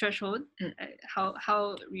threshold,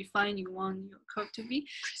 how refined you want your curve to be.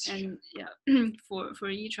 And yeah, for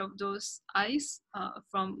each of those i's,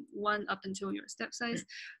 from 1 up until your step size,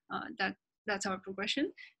 that's our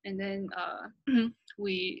progression. And then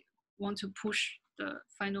we want to push the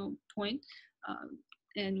final point,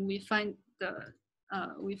 and we find the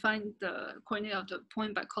we find the coordinate of the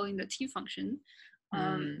point by calling the t function.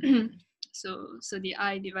 So the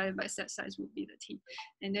I divided by set size would be the t.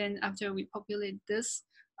 And then after we populate this,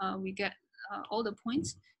 we get all the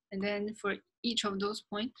points. And then for each of those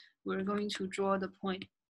points, we're going to draw the point.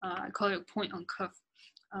 I call it point on curve.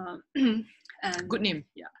 And good name.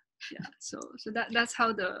 Yeah. So that's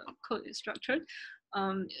how the code is structured.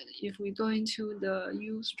 If we go into the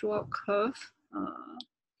use draw curve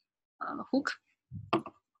hook,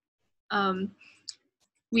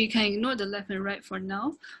 we can ignore the left and right for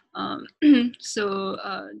now. So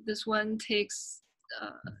this one takes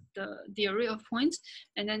the array of points,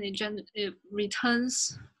 and then it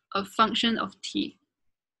returns a function of t.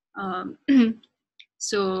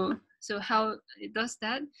 So how it does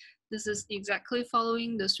that? This is exactly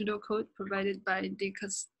following the pseudocode provided by De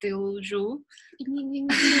Castillo.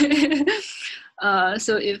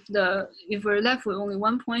 So if we're left with only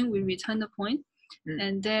one point, we return the point.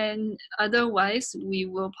 And then otherwise we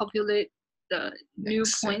will populate the new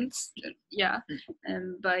points,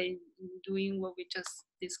 and by doing what we just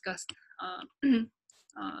discussed.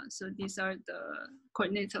 So these are the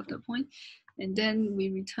coordinates of the point, and then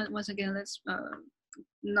we return. Once again, let's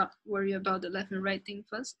not worry about the left and right thing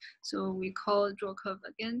first. So we call draw curve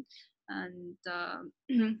again, and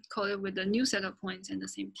call it with a new set of points and the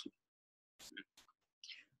same t.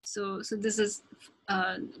 So this is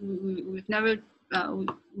we've never.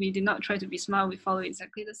 We did not try to be smart. We follow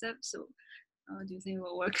exactly the steps. So, do you think it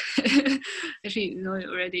will work? Actually, you know it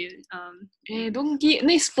already. Don't give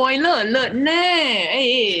me spoiler alert,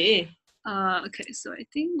 ne. Okay, so I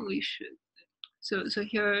think we should. So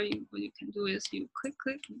here, what you can do is you click,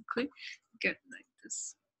 get like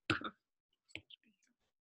this curve.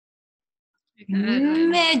 You can add, like,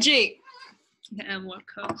 magic. You can add more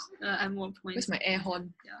curves, add more points. Where's my air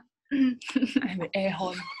horn? Yeah. I have an air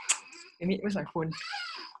horn. Where's my phone?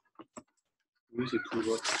 Use your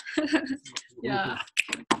keyboard. Yeah.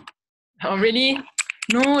 Oh really?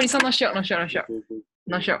 No, this one not sure. Go.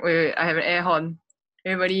 Wait, I have an air horn.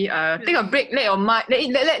 Everybody, take a break. Let your mind,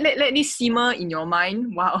 let this simmer in your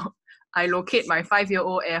mind. Wow, I locate my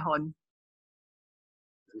 5-year-old air horn.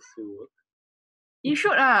 Does it still work? You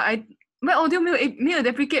should my audio 没有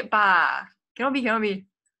duplicate 吧? Cannot be.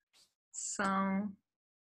 Sound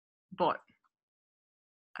board.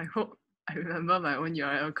 I hope I remember my own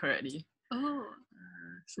URL correctly. Oh.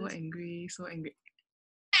 So angry.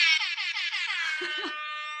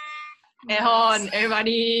 Air horn,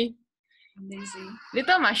 everybody. Amazing.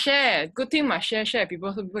 Later must share. Good thing must share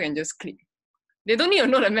people so people can just click. They don't need to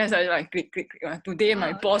know the mess. I like click. Today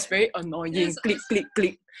my boss very annoying. Yes, click.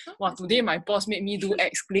 Wow, today my boss made me do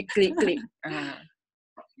X. Click. Yeah,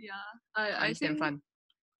 I think fun.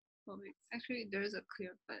 Well, actually, there is a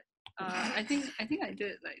clear, but I think I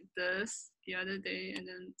did like this the other day, and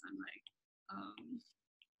then I'm like,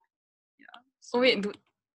 yeah. So, Oh wait,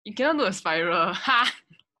 you cannot do a spiral. Ha!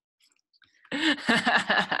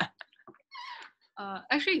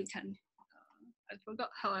 Actually, you can. I forgot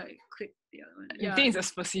how I clicked the other one. I think it's a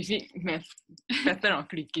specific pattern of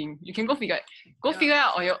clicking. You can go figure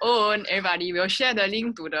out on your own. Everybody, we'll share the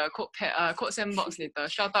link to the code sandbox later.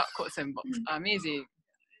 Shout out code sandbox. Amazing.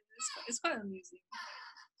 It's quite amusing.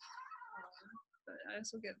 But I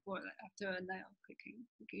also get bored like after a night of clicking.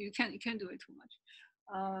 You can't do it too much.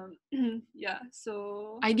 Yeah.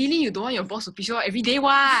 So ideally, you don't want your boss to piss you off every day.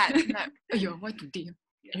 What? Like, why today?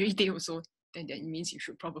 Yeah. Every day also. Then that means you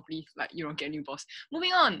should probably you don't get a new boss.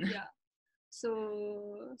 Moving on. Yeah.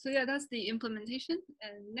 So yeah, that's the implementation.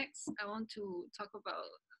 And next, I want to talk about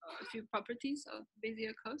a few properties of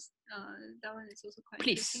Bézier curves. That one is also quite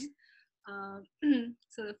interesting.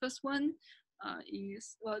 So the first one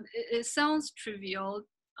is, well, it sounds trivial,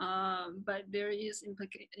 but there is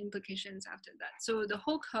implications after that. So the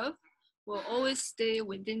whole curve will always stay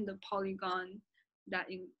within the polygon that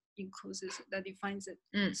that defines it.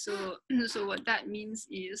 So what that means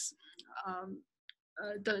is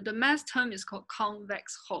the math term is called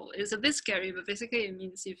convex hull. It's a bit scary, but basically it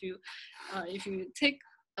means if you take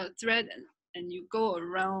a thread and you go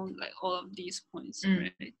around like all of these points,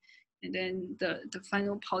 right? And then the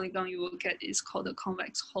final polygon you will get is called a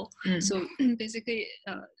convex hull. So basically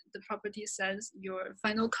the property says your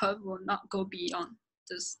final curve will not go beyond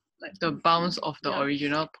this, like the bounds of the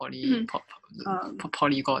original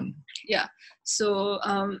polygon. Yeah. So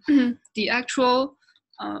the actual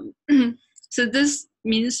so this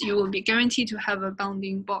means you will be guaranteed to have a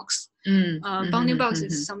bounding box. Bounding box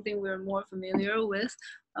is something we're more familiar with.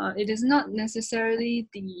 It is not necessarily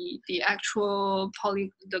the actual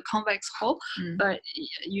the convex hull, but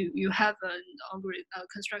you have a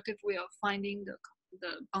constructive way of finding the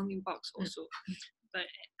bounding box also.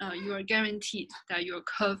 but you are guaranteed that your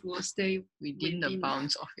curve will stay within the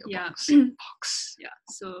bounds of your yeah. box. Yeah,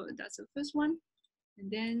 so that's the first one. And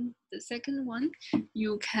then the second one,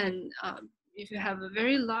 you can, if you have a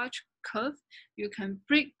very large curve, you can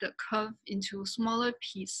break the curve into smaller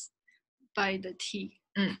pieces by the T.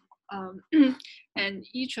 And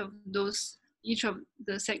each of the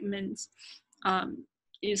segments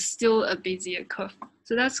is still a Bézier curve.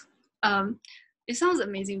 So that's, it sounds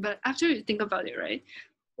amazing, but after you think about it, right?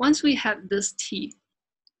 Once we have this T,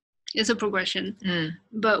 it's a progression.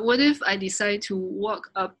 But what if I decide to walk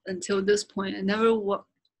up until this point and never walk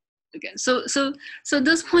again? So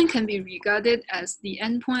this point can be regarded as the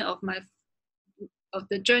end point of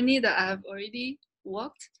the journey that I have already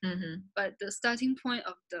walked, but the starting point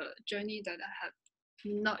of the journey that I have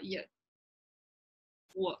not yet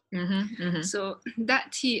walked. So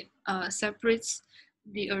that T separates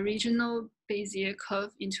the original Bézier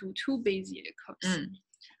curve into two Bézier curves.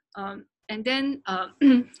 And then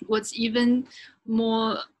what's even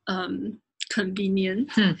more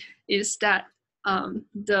convenient is that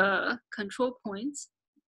the control points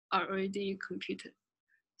are already computed.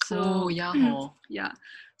 So yeah,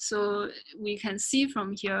 so we can see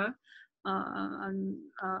from here.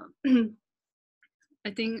 I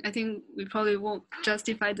think we probably won't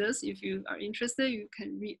justify this. If you are interested, you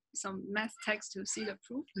can read some math text to see the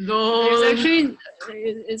proof. There's actually,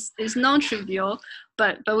 it's non-trivial,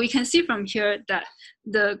 but we can see from here that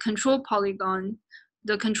the control polygon,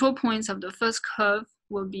 the control points of the first curve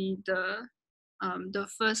will be the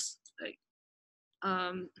first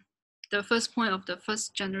point of the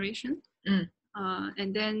first generation,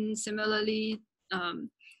 and then similarly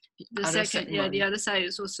the second, the other side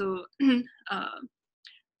is also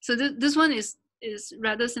so this one is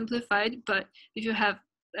rather simplified, but if you have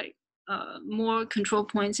like more control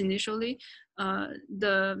points initially,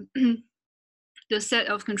 the set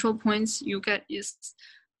of control points you get is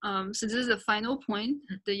so this is the final point,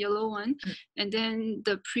 the yellow one, and then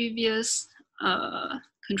the previous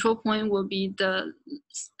control point will be the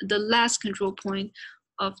last control point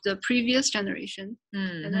of the previous generation,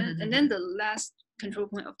 and then the last control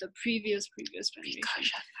point of the previous generation.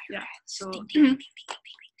 Yeah.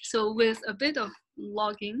 So with a bit of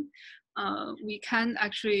logging, we can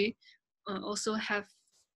actually also have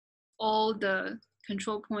all the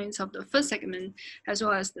control points of the first segment as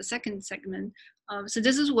well as the second segment. So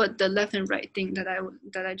this is what the left and right thing that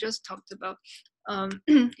I just talked about. And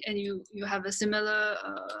you have a similar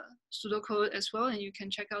pseudocode as well, and you can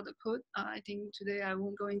check out the code. I think today I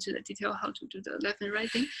won't go into the detail how to do the left and right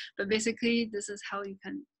thing, but basically this is how you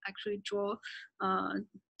can actually draw the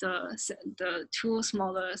two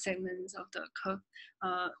smaller segments of the curve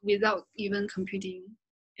without even computing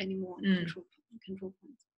any more control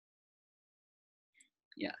points.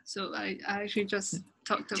 Yeah, so I actually just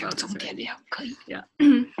talked about this already. Yeah.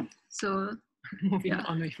 So moving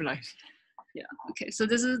on with life. Yeah, okay, so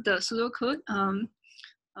this is the pseudocode.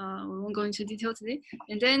 We won't go into detail today.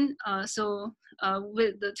 And then,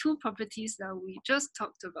 with the two properties that we just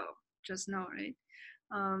talked about just now, right?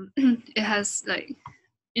 It has like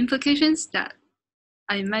implications that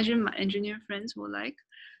I imagine my engineer friends will like.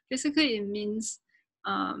 Basically, it means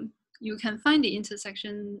you can find the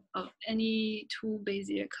intersection of any two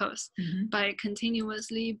Bézier curves by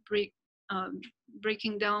continuously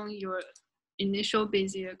breaking down your initial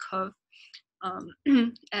Bézier curve.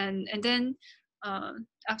 And then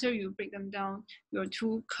after you break them down, your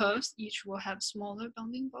two curves each will have smaller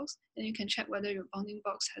bounding box, and you can check whether your bounding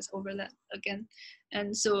box has overlap again.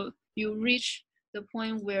 And so you reach the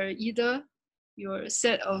point where either your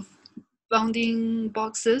set of bounding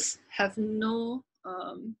boxes have no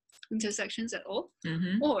intersections at all,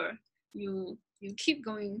 or you keep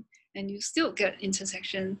going and you still get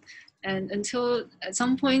intersection, and until at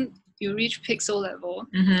some point you reach pixel level.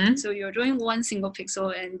 So you're drawing one single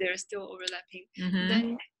pixel and they're still overlapping.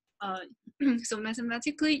 Then so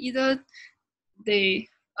mathematically, either they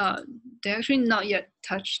actually not yet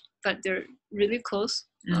touched, but they're really close.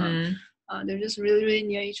 They're just really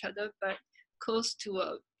near each other, but close to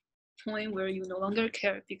a point where you no longer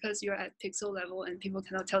care because you're at pixel level and people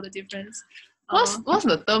cannot tell the difference. What's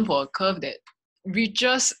the term for a curve that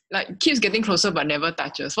reaches, like keeps getting closer but never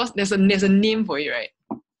touches? There's a name for it, right?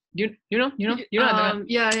 You know?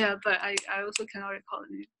 Yeah, but I also cannot recall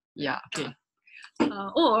the name. Yeah, okay.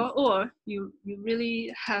 Or you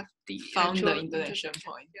really have found the intersection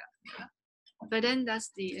point. Yeah. But then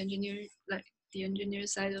that's the engineer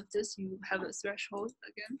side of this. You have a threshold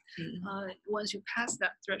again. Once you pass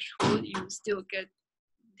that threshold, you still get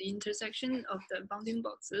the intersection of the bounding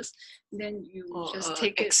boxes. Then you just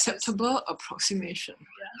take it acceptable approximation.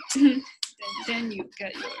 Yeah. then you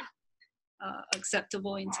get your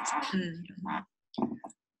acceptable intersection.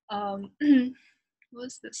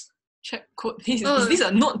 What's this? Check code. Is this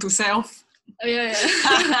a note to self? Oh yeah.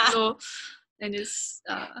 So, and it's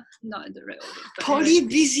not in the right order. Poly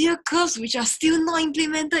Bézier curves which are still not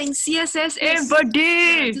implemented in CSS. Everybody.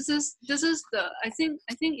 Yeah, this is the I think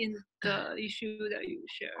in the issue that you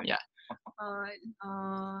shared. Yeah.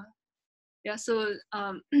 Yeah. So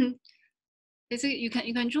basically you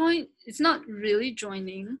can join. It's not really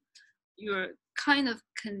joining. You're kind of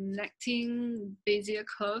connecting Bézier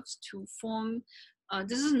curves to form.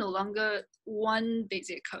 This is no longer one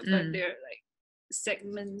Bézier curve, but they're like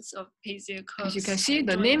segments of Bézier curves. As you can see,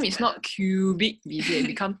 the name is not cubic Bézier, it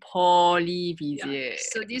becomes poly Bézier. Yeah.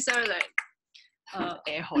 So these are like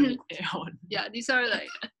air horn. Yeah, these are like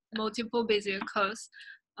multiple Bézier curves,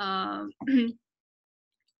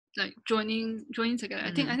 like joining together.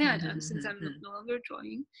 I think since I'm no longer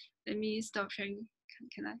drawing, let me stop sharing.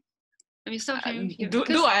 Can I? Let me stop sharing here. Do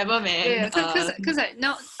whatever, man. Yeah, because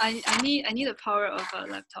now I need the power of a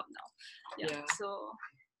laptop now. Yeah. So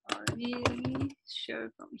let me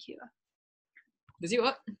share from here. Does it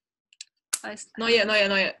work? Not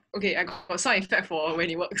yet. Okay, I got sound effect for when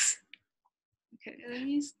it works. Okay, let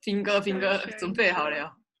me finger 准备好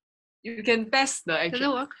了. You can test the action. Does it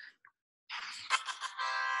work?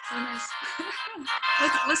 Oh, nice.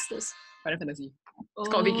 What's this? Final Fantasy. It's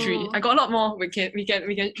called Victory. I got a lot more. We can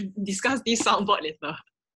discuss this soundboard later.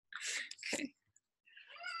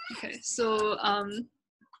 Okay. So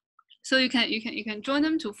so you can join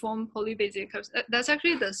them to form poly Bézier curves. That's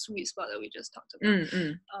actually the sweet spot that we just talked about.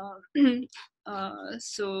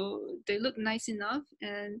 So they look nice enough,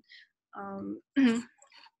 and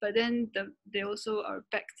but then they also are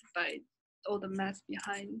backed by all the math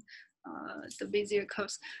behind the Bézier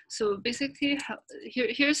curves. So basically,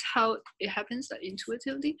 here's how it happens, like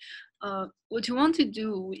intuitively. What you want to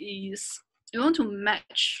do is you want to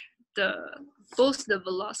match both the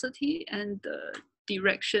velocity and the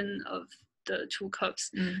direction of the two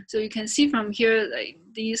curves. So you can see from here, like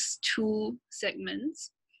these two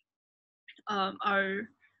segments are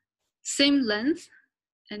same length,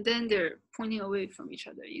 and then they're pointing away from each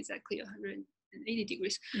other exactly 180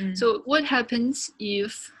 degrees. So what happens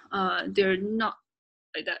if they're not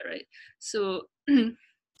like that, right? So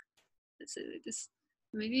let's say like this.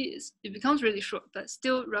 Maybe it becomes really short, but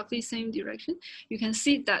still roughly same direction. You can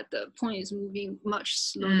see that the point is moving much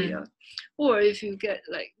slower. Or if you get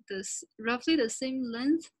like this roughly the same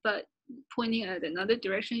length, but pointing at another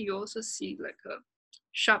direction, you also see like a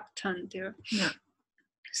sharp turn there. Yeah.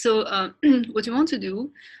 So what you want to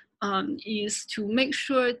do is to make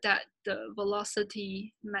sure that the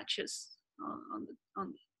velocity matches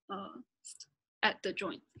at the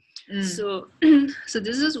joint. So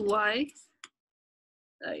this is why,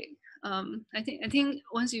 like I think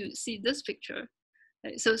once you see this picture,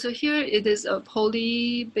 right, so here it is a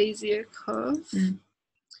poly Bézier curve,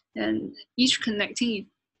 and each connecting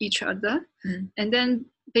each other, and then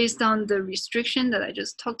based on the restriction that I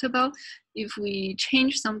just talked about, if we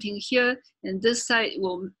change something here, and this side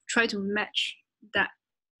will try to match that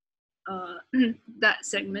that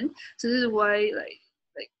segment. So this is why like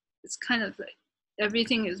it's kind of like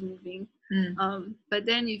everything is moving. But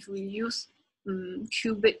then if we use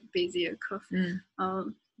cubic Bézier curve,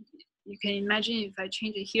 you can imagine if I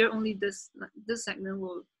change it here, only this segment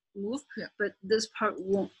will move, but this part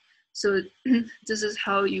won't. So this is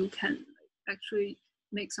how you can actually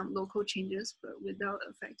make some local changes, but without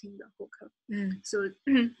affecting the whole curve. So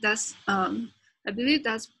that's I believe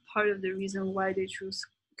that's part of the reason why they choose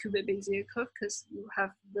cubic Bézier curve, because you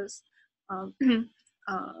have this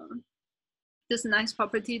this nice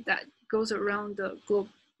property that goes around the globe,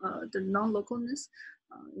 the non-localness.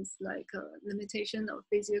 It's like a limitation of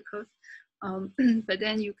Bézier curve, but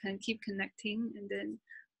then you can keep connecting, and then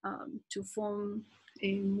to form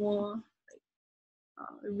a more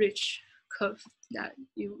rich curve that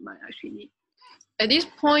you might actually need. At this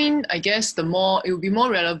point, I guess it will be more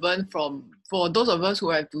relevant for those of us who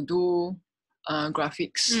have to do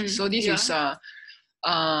graphics. So this is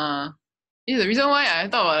the reason why I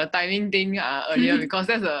thought about the timing thing earlier, because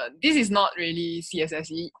this is not really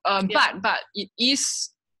CSS, but it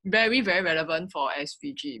is very, very relevant for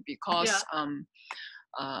SVG, because I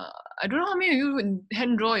don't know how many of you would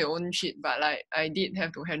hand draw your own sheet, but like I did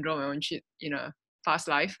have to hand draw my own sheet in a past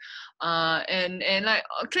life, and like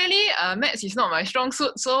clearly maths is not my strong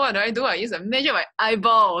suit. So what do? I use to measure my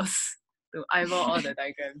eyeballs to eyeball all the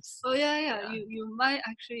diagrams. You might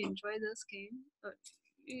actually enjoy this game.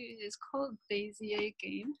 It's called Bézier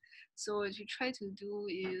game. So what you try to do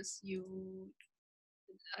is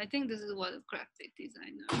I think this is what a graphic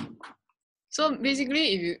designer So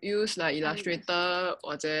basically, if you use like Illustrator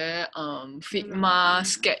or Figma,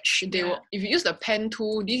 Sketch, they will. If you use the pen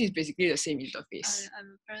tool, this is basically the same interface.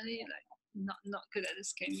 I'm apparently like not good at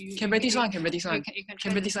this game. Can practice one. You can Practice one.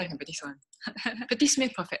 Practice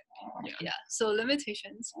makes perfect. Yeah. So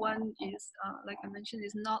limitations. One is like I mentioned,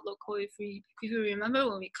 is not local. If you remember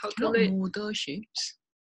when we calculate model shapes.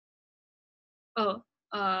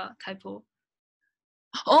 Typo.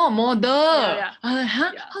 Oh, model. Yeah.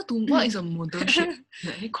 How to what is a model shape?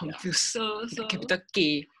 Very confused. So capital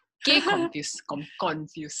K. K confused.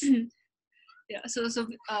 Confused. Yeah. So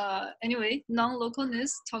anyway,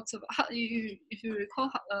 non-localness talks about how if you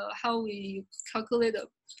recall how we calculate a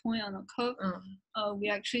point on a curve. We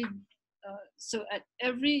actually so at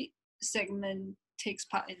every segment takes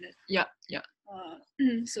part in it. Yeah.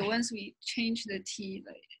 So once we change the t,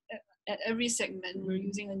 like at every segment we're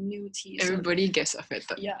using a new t. Everybody gets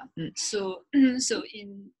affected. Yeah. So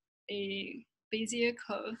in a Bézier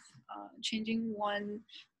curve, changing one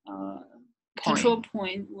control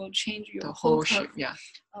point will change your the whole shape. curve. Yeah.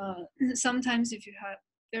 Sometimes if you have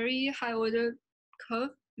very high order curve,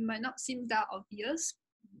 it might not seem that obvious,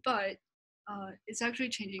 but it's actually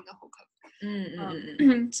changing the whole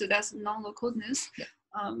curve. So that's non-localness. Yeah.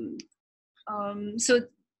 So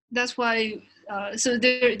that's why so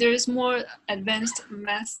there is more advanced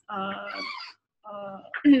math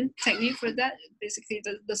technique for that. Basically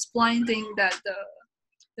the spline thing that the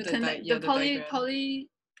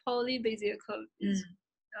poly Bézier curve is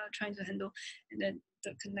trying to handle, and then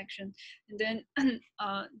the connection. And then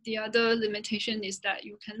the other limitation is that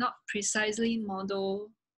you cannot precisely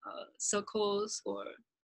model circles or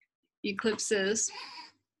ellipses.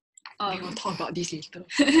 We will talk about this later.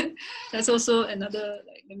 That's also another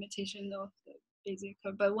like limitation of the Bézier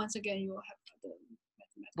curve. But once again, you will have the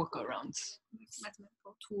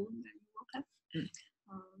mathematical tool that you will have.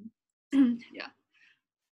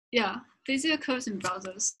 Yeah, Bézier curves in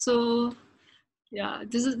browsers. So yeah,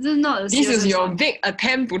 this is not a This CSS is your one. big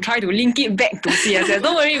attempt to try to link it back to CSS.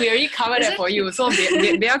 Don't worry, we already covered that for you. So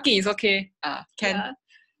Beaki is okay. Yeah,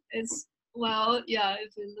 it's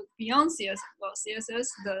if we look beyond CSS,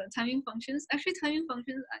 the timing functions. Actually, timing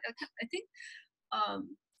functions, I think,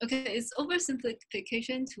 okay, it's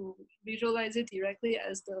oversimplification to visualize it directly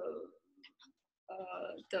as the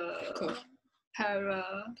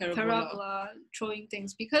parabola throwing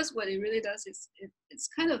things, because what it really does is it's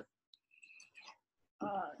kind of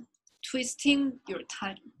twisting your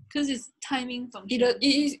time, because it's timing function.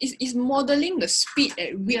 It is modeling the speed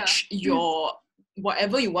at which your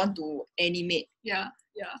whatever you want to animate. Yeah.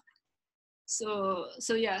 So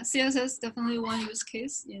CSS definitely one use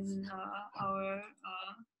case in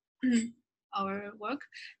our work,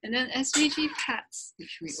 and then SVG paths,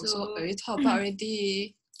 which we also already talked about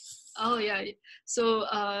already. Oh yeah. So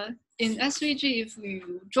in SVG, if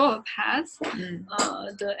you draw a path,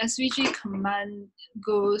 the SVG command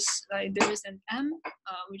goes like there is an M,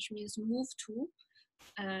 which means move to,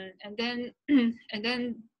 and then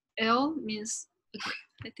L means. Okay,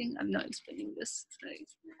 I think I'm not explaining this like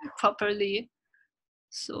properly.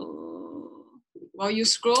 So while you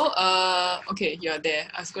scroll, okay, you're there.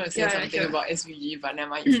 I was gonna say something about SVG, but never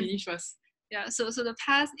mind. You finish first. Yeah, so the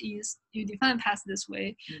path is, you define a path this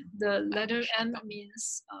way. The letter M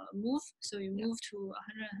means move, so you move to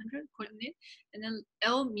 100 coordinate, and then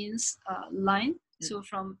L means line. So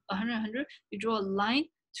from 100 you draw a line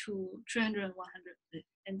to 300 and 100,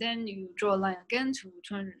 and then you draw a line again to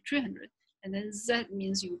 200, 300, and then Z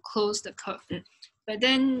means you close the curve. But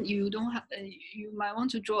then you don't have, you might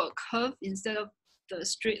want to draw a curve instead of the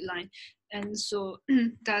straight line, and so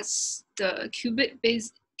that's the cubic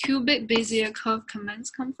Bézier curve commands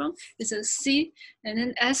come from. It's a C, and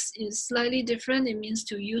then S is slightly different. It means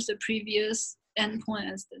to use the previous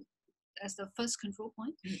endpoint as the first control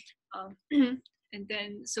point. And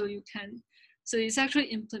then so it's actually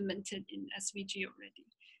implemented in SVG already.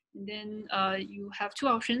 And then you have two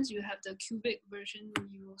options. You have the cubic version.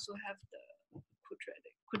 You also have the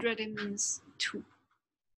quadratic. Quadratic means 2.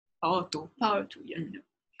 Power 2. Power 2. Yeah.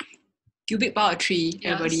 Cubic power 3,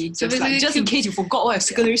 everybody. So just in case you forgot what your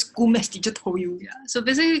secondary school math teacher told you. Yeah. So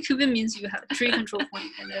basically, cubic means you have 3 control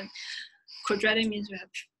points, and then quadratic means you have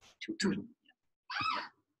 2. Yeah.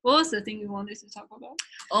 What was the thing you wanted to talk about?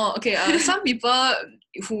 Oh, okay. Some people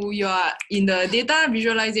who you are in the data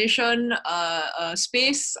visualization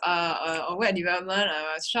space or web development,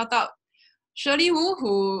 shout out Shirley Wu,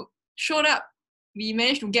 who showed up. We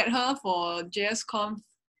managed to get her for JSConf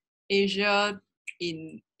Asia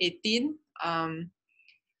in 18.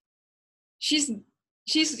 She's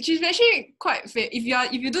actually quite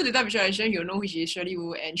if you do data visualization, you'll know who she is, Shirley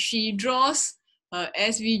Wu, and she draws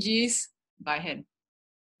SVGs by hand.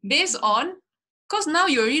 Based on, because now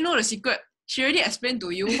you already know the secret. She already explained to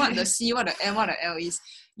you what the C, what the M, what the L is.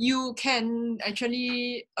 You can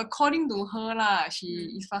actually, according to her lah,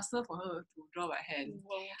 it's faster for her to draw by hand.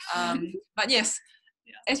 But yes,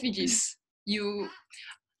 SVGs, you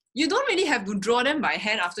don't really have to draw them by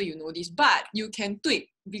hand after you know this, but you can tweak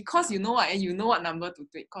because you know what number to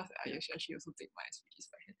tweak. Because I actually also tweak my SVGs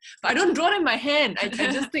by hand, but I don't draw them by hand. I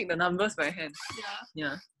just tweak the numbers by hand.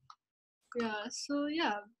 Yeah. So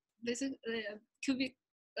basically, cubic.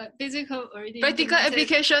 Bézier curve already practical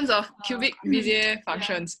applications of cubic Bézier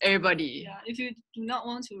functions. Everybody. Yeah, if you do not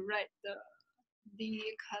want to write the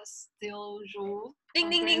Castillo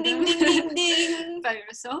ding by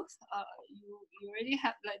yourself, you already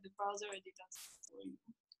have the browser already done for you.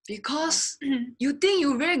 Because you think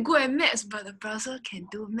you're very good at maths, but the browser can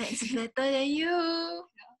do maths better than you.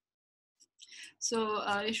 So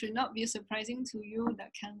it should not be surprising to you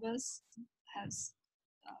that Canvas has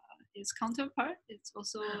its counterpart. It's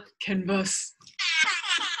also Canvas.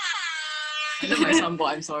 I love my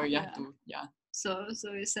soundboard. I'm sorry. So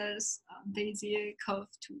it says Bézier Curve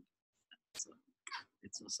 2. So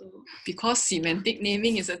it's also because semantic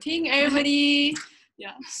naming is a thing, everybody.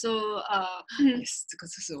 So yes, 这个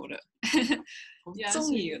是我的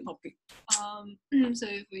中意的 topic. So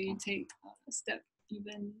if we take a step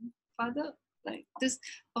even further, like this,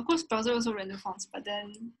 of course, browser also render fonts, but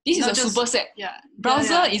then this is a superset.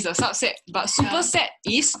 Browser is a subset, but superset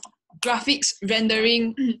is graphics,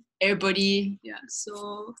 rendering, everybody.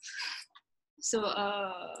 So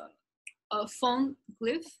a font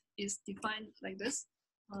glyph is defined like this.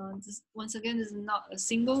 Once again, this is not a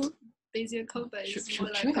single Bézier curve, but it's more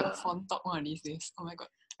like should we have a font talk one of these days? Oh my god.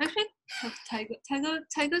 Actually,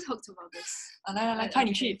 Tiger talked about this. 来，派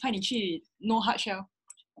你去 no hard shell.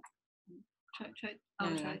 Try.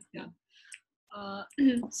 I'll try.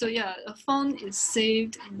 So a font is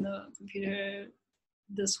saved in the computer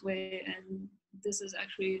this way, and this is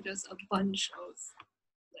actually just a bunch of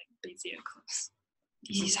Bézier curves.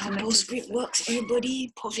 This is how PostScript works,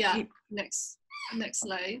 everybody. PostScript. Next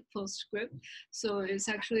slide, PostScript. So it's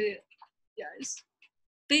actually it's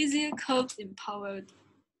Bézier curve empowered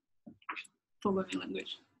programming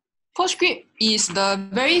language. PostScript is the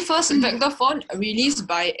very first vector font released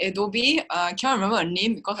by Adobe. I can't remember a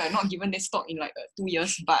name because I've not given this talk in 2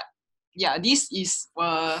 years. But this is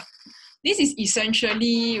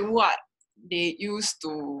essentially what they use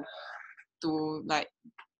to draw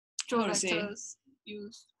vectors.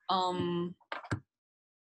 Use.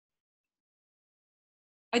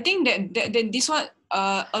 I think that this one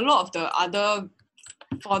a lot of the other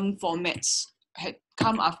font formats had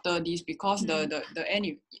come after this because the end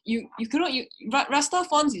you cannot raster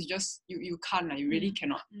fonts is just you can't you really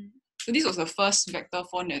cannot. So this was the first vector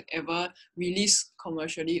font that ever released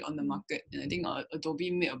commercially on the market, and I think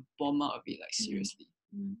Adobe made a bomb out of it seriously.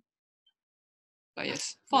 But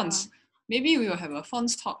yes, fonts. Maybe we will have a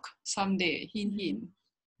fonts talk someday. Hint.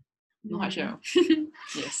 No hard shell.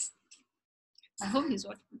 Yes. I hope he's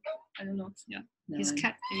watching. I don't know. His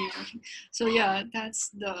cat may be watching. So that's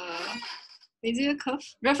the Bézier curve.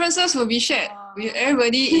 References will be shared with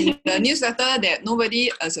everybody in the newsletter that nobody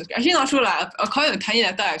subscribes. Actually, not true lah. According to Tiny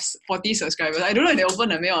Letter, I have 40 subscribers. I don't know if they open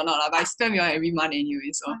the mail or not, but I spam you every month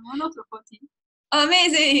anyway. So I'm one of the 40.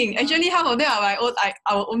 Amazing! Actually, half of them are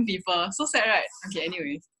our own people. So sad, right? Okay,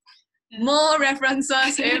 anyways. More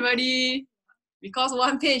references, everybody. Because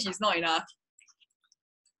one page is not enough.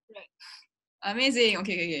 Right. Amazing.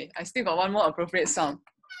 Okay. I still got one more appropriate sound.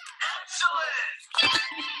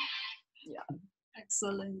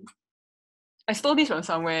 Excellent. I stole this from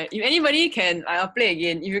somewhere. If anybody can, I'll play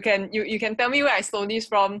again. If you can tell me where I stole this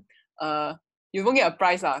from, you won't get a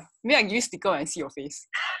prize. Maybe I give you a sticker and see your face.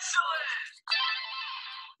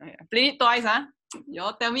 Play it twice.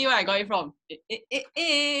 Y'all tell me where I got it from.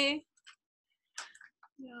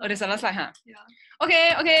 Oh, there's another slide,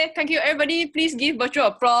 Okay. Thank you, everybody. Please give virtual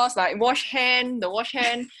applause. Wash hand, the wash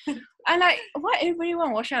hand. I why everybody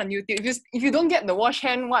want wash hand on YouTube. If you don't get the wash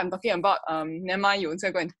hand, what I'm talking about, never mind. You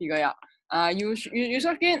go and figure it out. You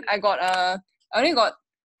search in. I only got.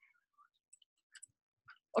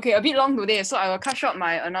 Okay, a bit long today, so I will cut short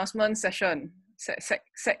my announcement section.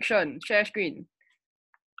 Section share screen.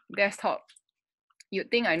 Desktop.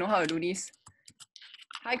 You'd think I know how to do this.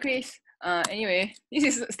 Hi, Chris. Anyway, this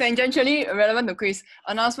is tangentially relevant to Chris.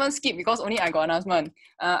 Announcement skip because only I got announcement.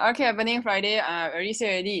 RK happening Friday. I already said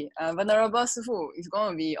already. Venerable Sifu is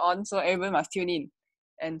going to be on, so everyone must tune in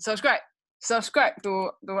and subscribe. Subscribe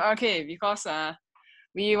to RK because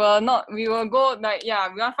we will go we want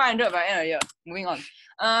 500 by end of the year. Moving on.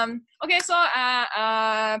 Okay, so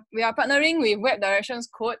we are partnering with Web Directions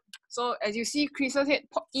Code. So as you see, Chris's head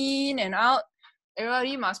pop in and out.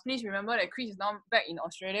 Everybody must please remember that Chris is now back in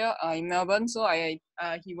Australia, in Melbourne. So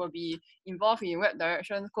he will be involved in web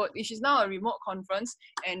direction code, which is now a remote conference,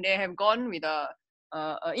 and they have gone with a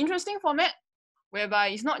interesting format, whereby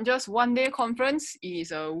it's not just one-day conference, it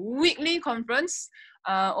is a weekly conference.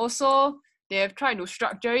 Also, they have tried to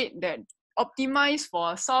structure it that optimized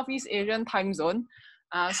for Southeast Asian time zone.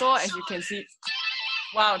 So as you can see,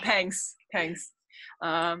 wow, thanks.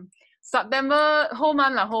 September, whole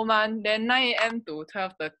month, then 9 AM to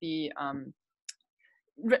 12:30.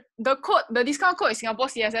 The discount code is Singapore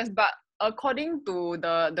CSS, but according to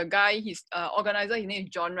the guy, his organizer, his name is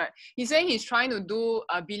John, right? He's saying he's trying to do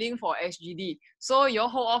a billing for SGD. So you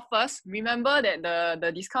hold off first. Remember that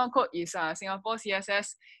the discount code is Singapore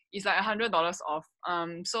CSS. It's like $100 off.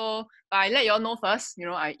 So I let y'all know first.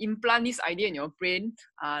 I implant this idea in your brain.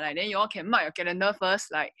 Like then y'all can mark your calendar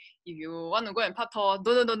first. Like if you want to go and part-tour,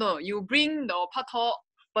 no. You bring the part-tour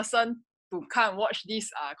person to come watch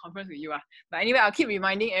this conference with you. But anyway, I'll keep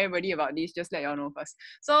reminding everybody about this, just let y'all know first.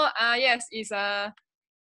 So yes, it's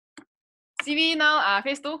CV now,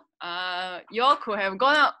 phase 2. Y'all could have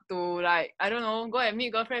gone out to, like, I don't know, go and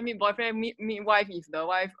meet girlfriend, meet boyfriend, meet wife if the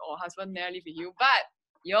wife or husband there live with you. But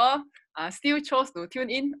y'all still chose to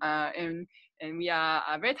tune in, and we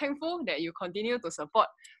are very thankful that you continue to support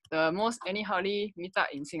the most anyhowly meetup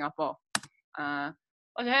in Singapore. Wash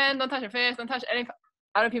your hand, don't touch your face, don't touch any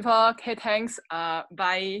other people. Okay, thanks.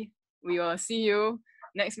 Bye. We will see you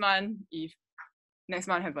next month if next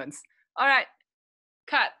month happens. All right.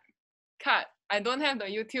 Cut. I don't have the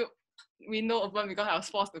YouTube window open because I was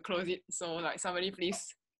forced to close it. So like somebody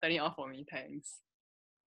please turn it off for me. Thanks.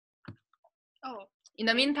 Oh. In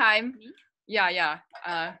the meantime, me? Yeah.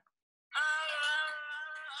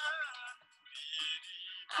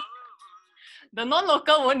 The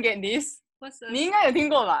non-local won't get this. What's that? 你应该有听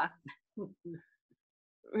过吧?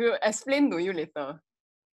 We'll explain to you later.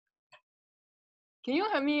 Can you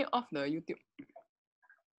help me off the YouTube?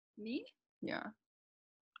 Me? Yeah.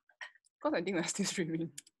 Because I think we're still streaming.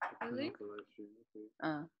 Really?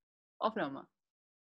 Off 了吗?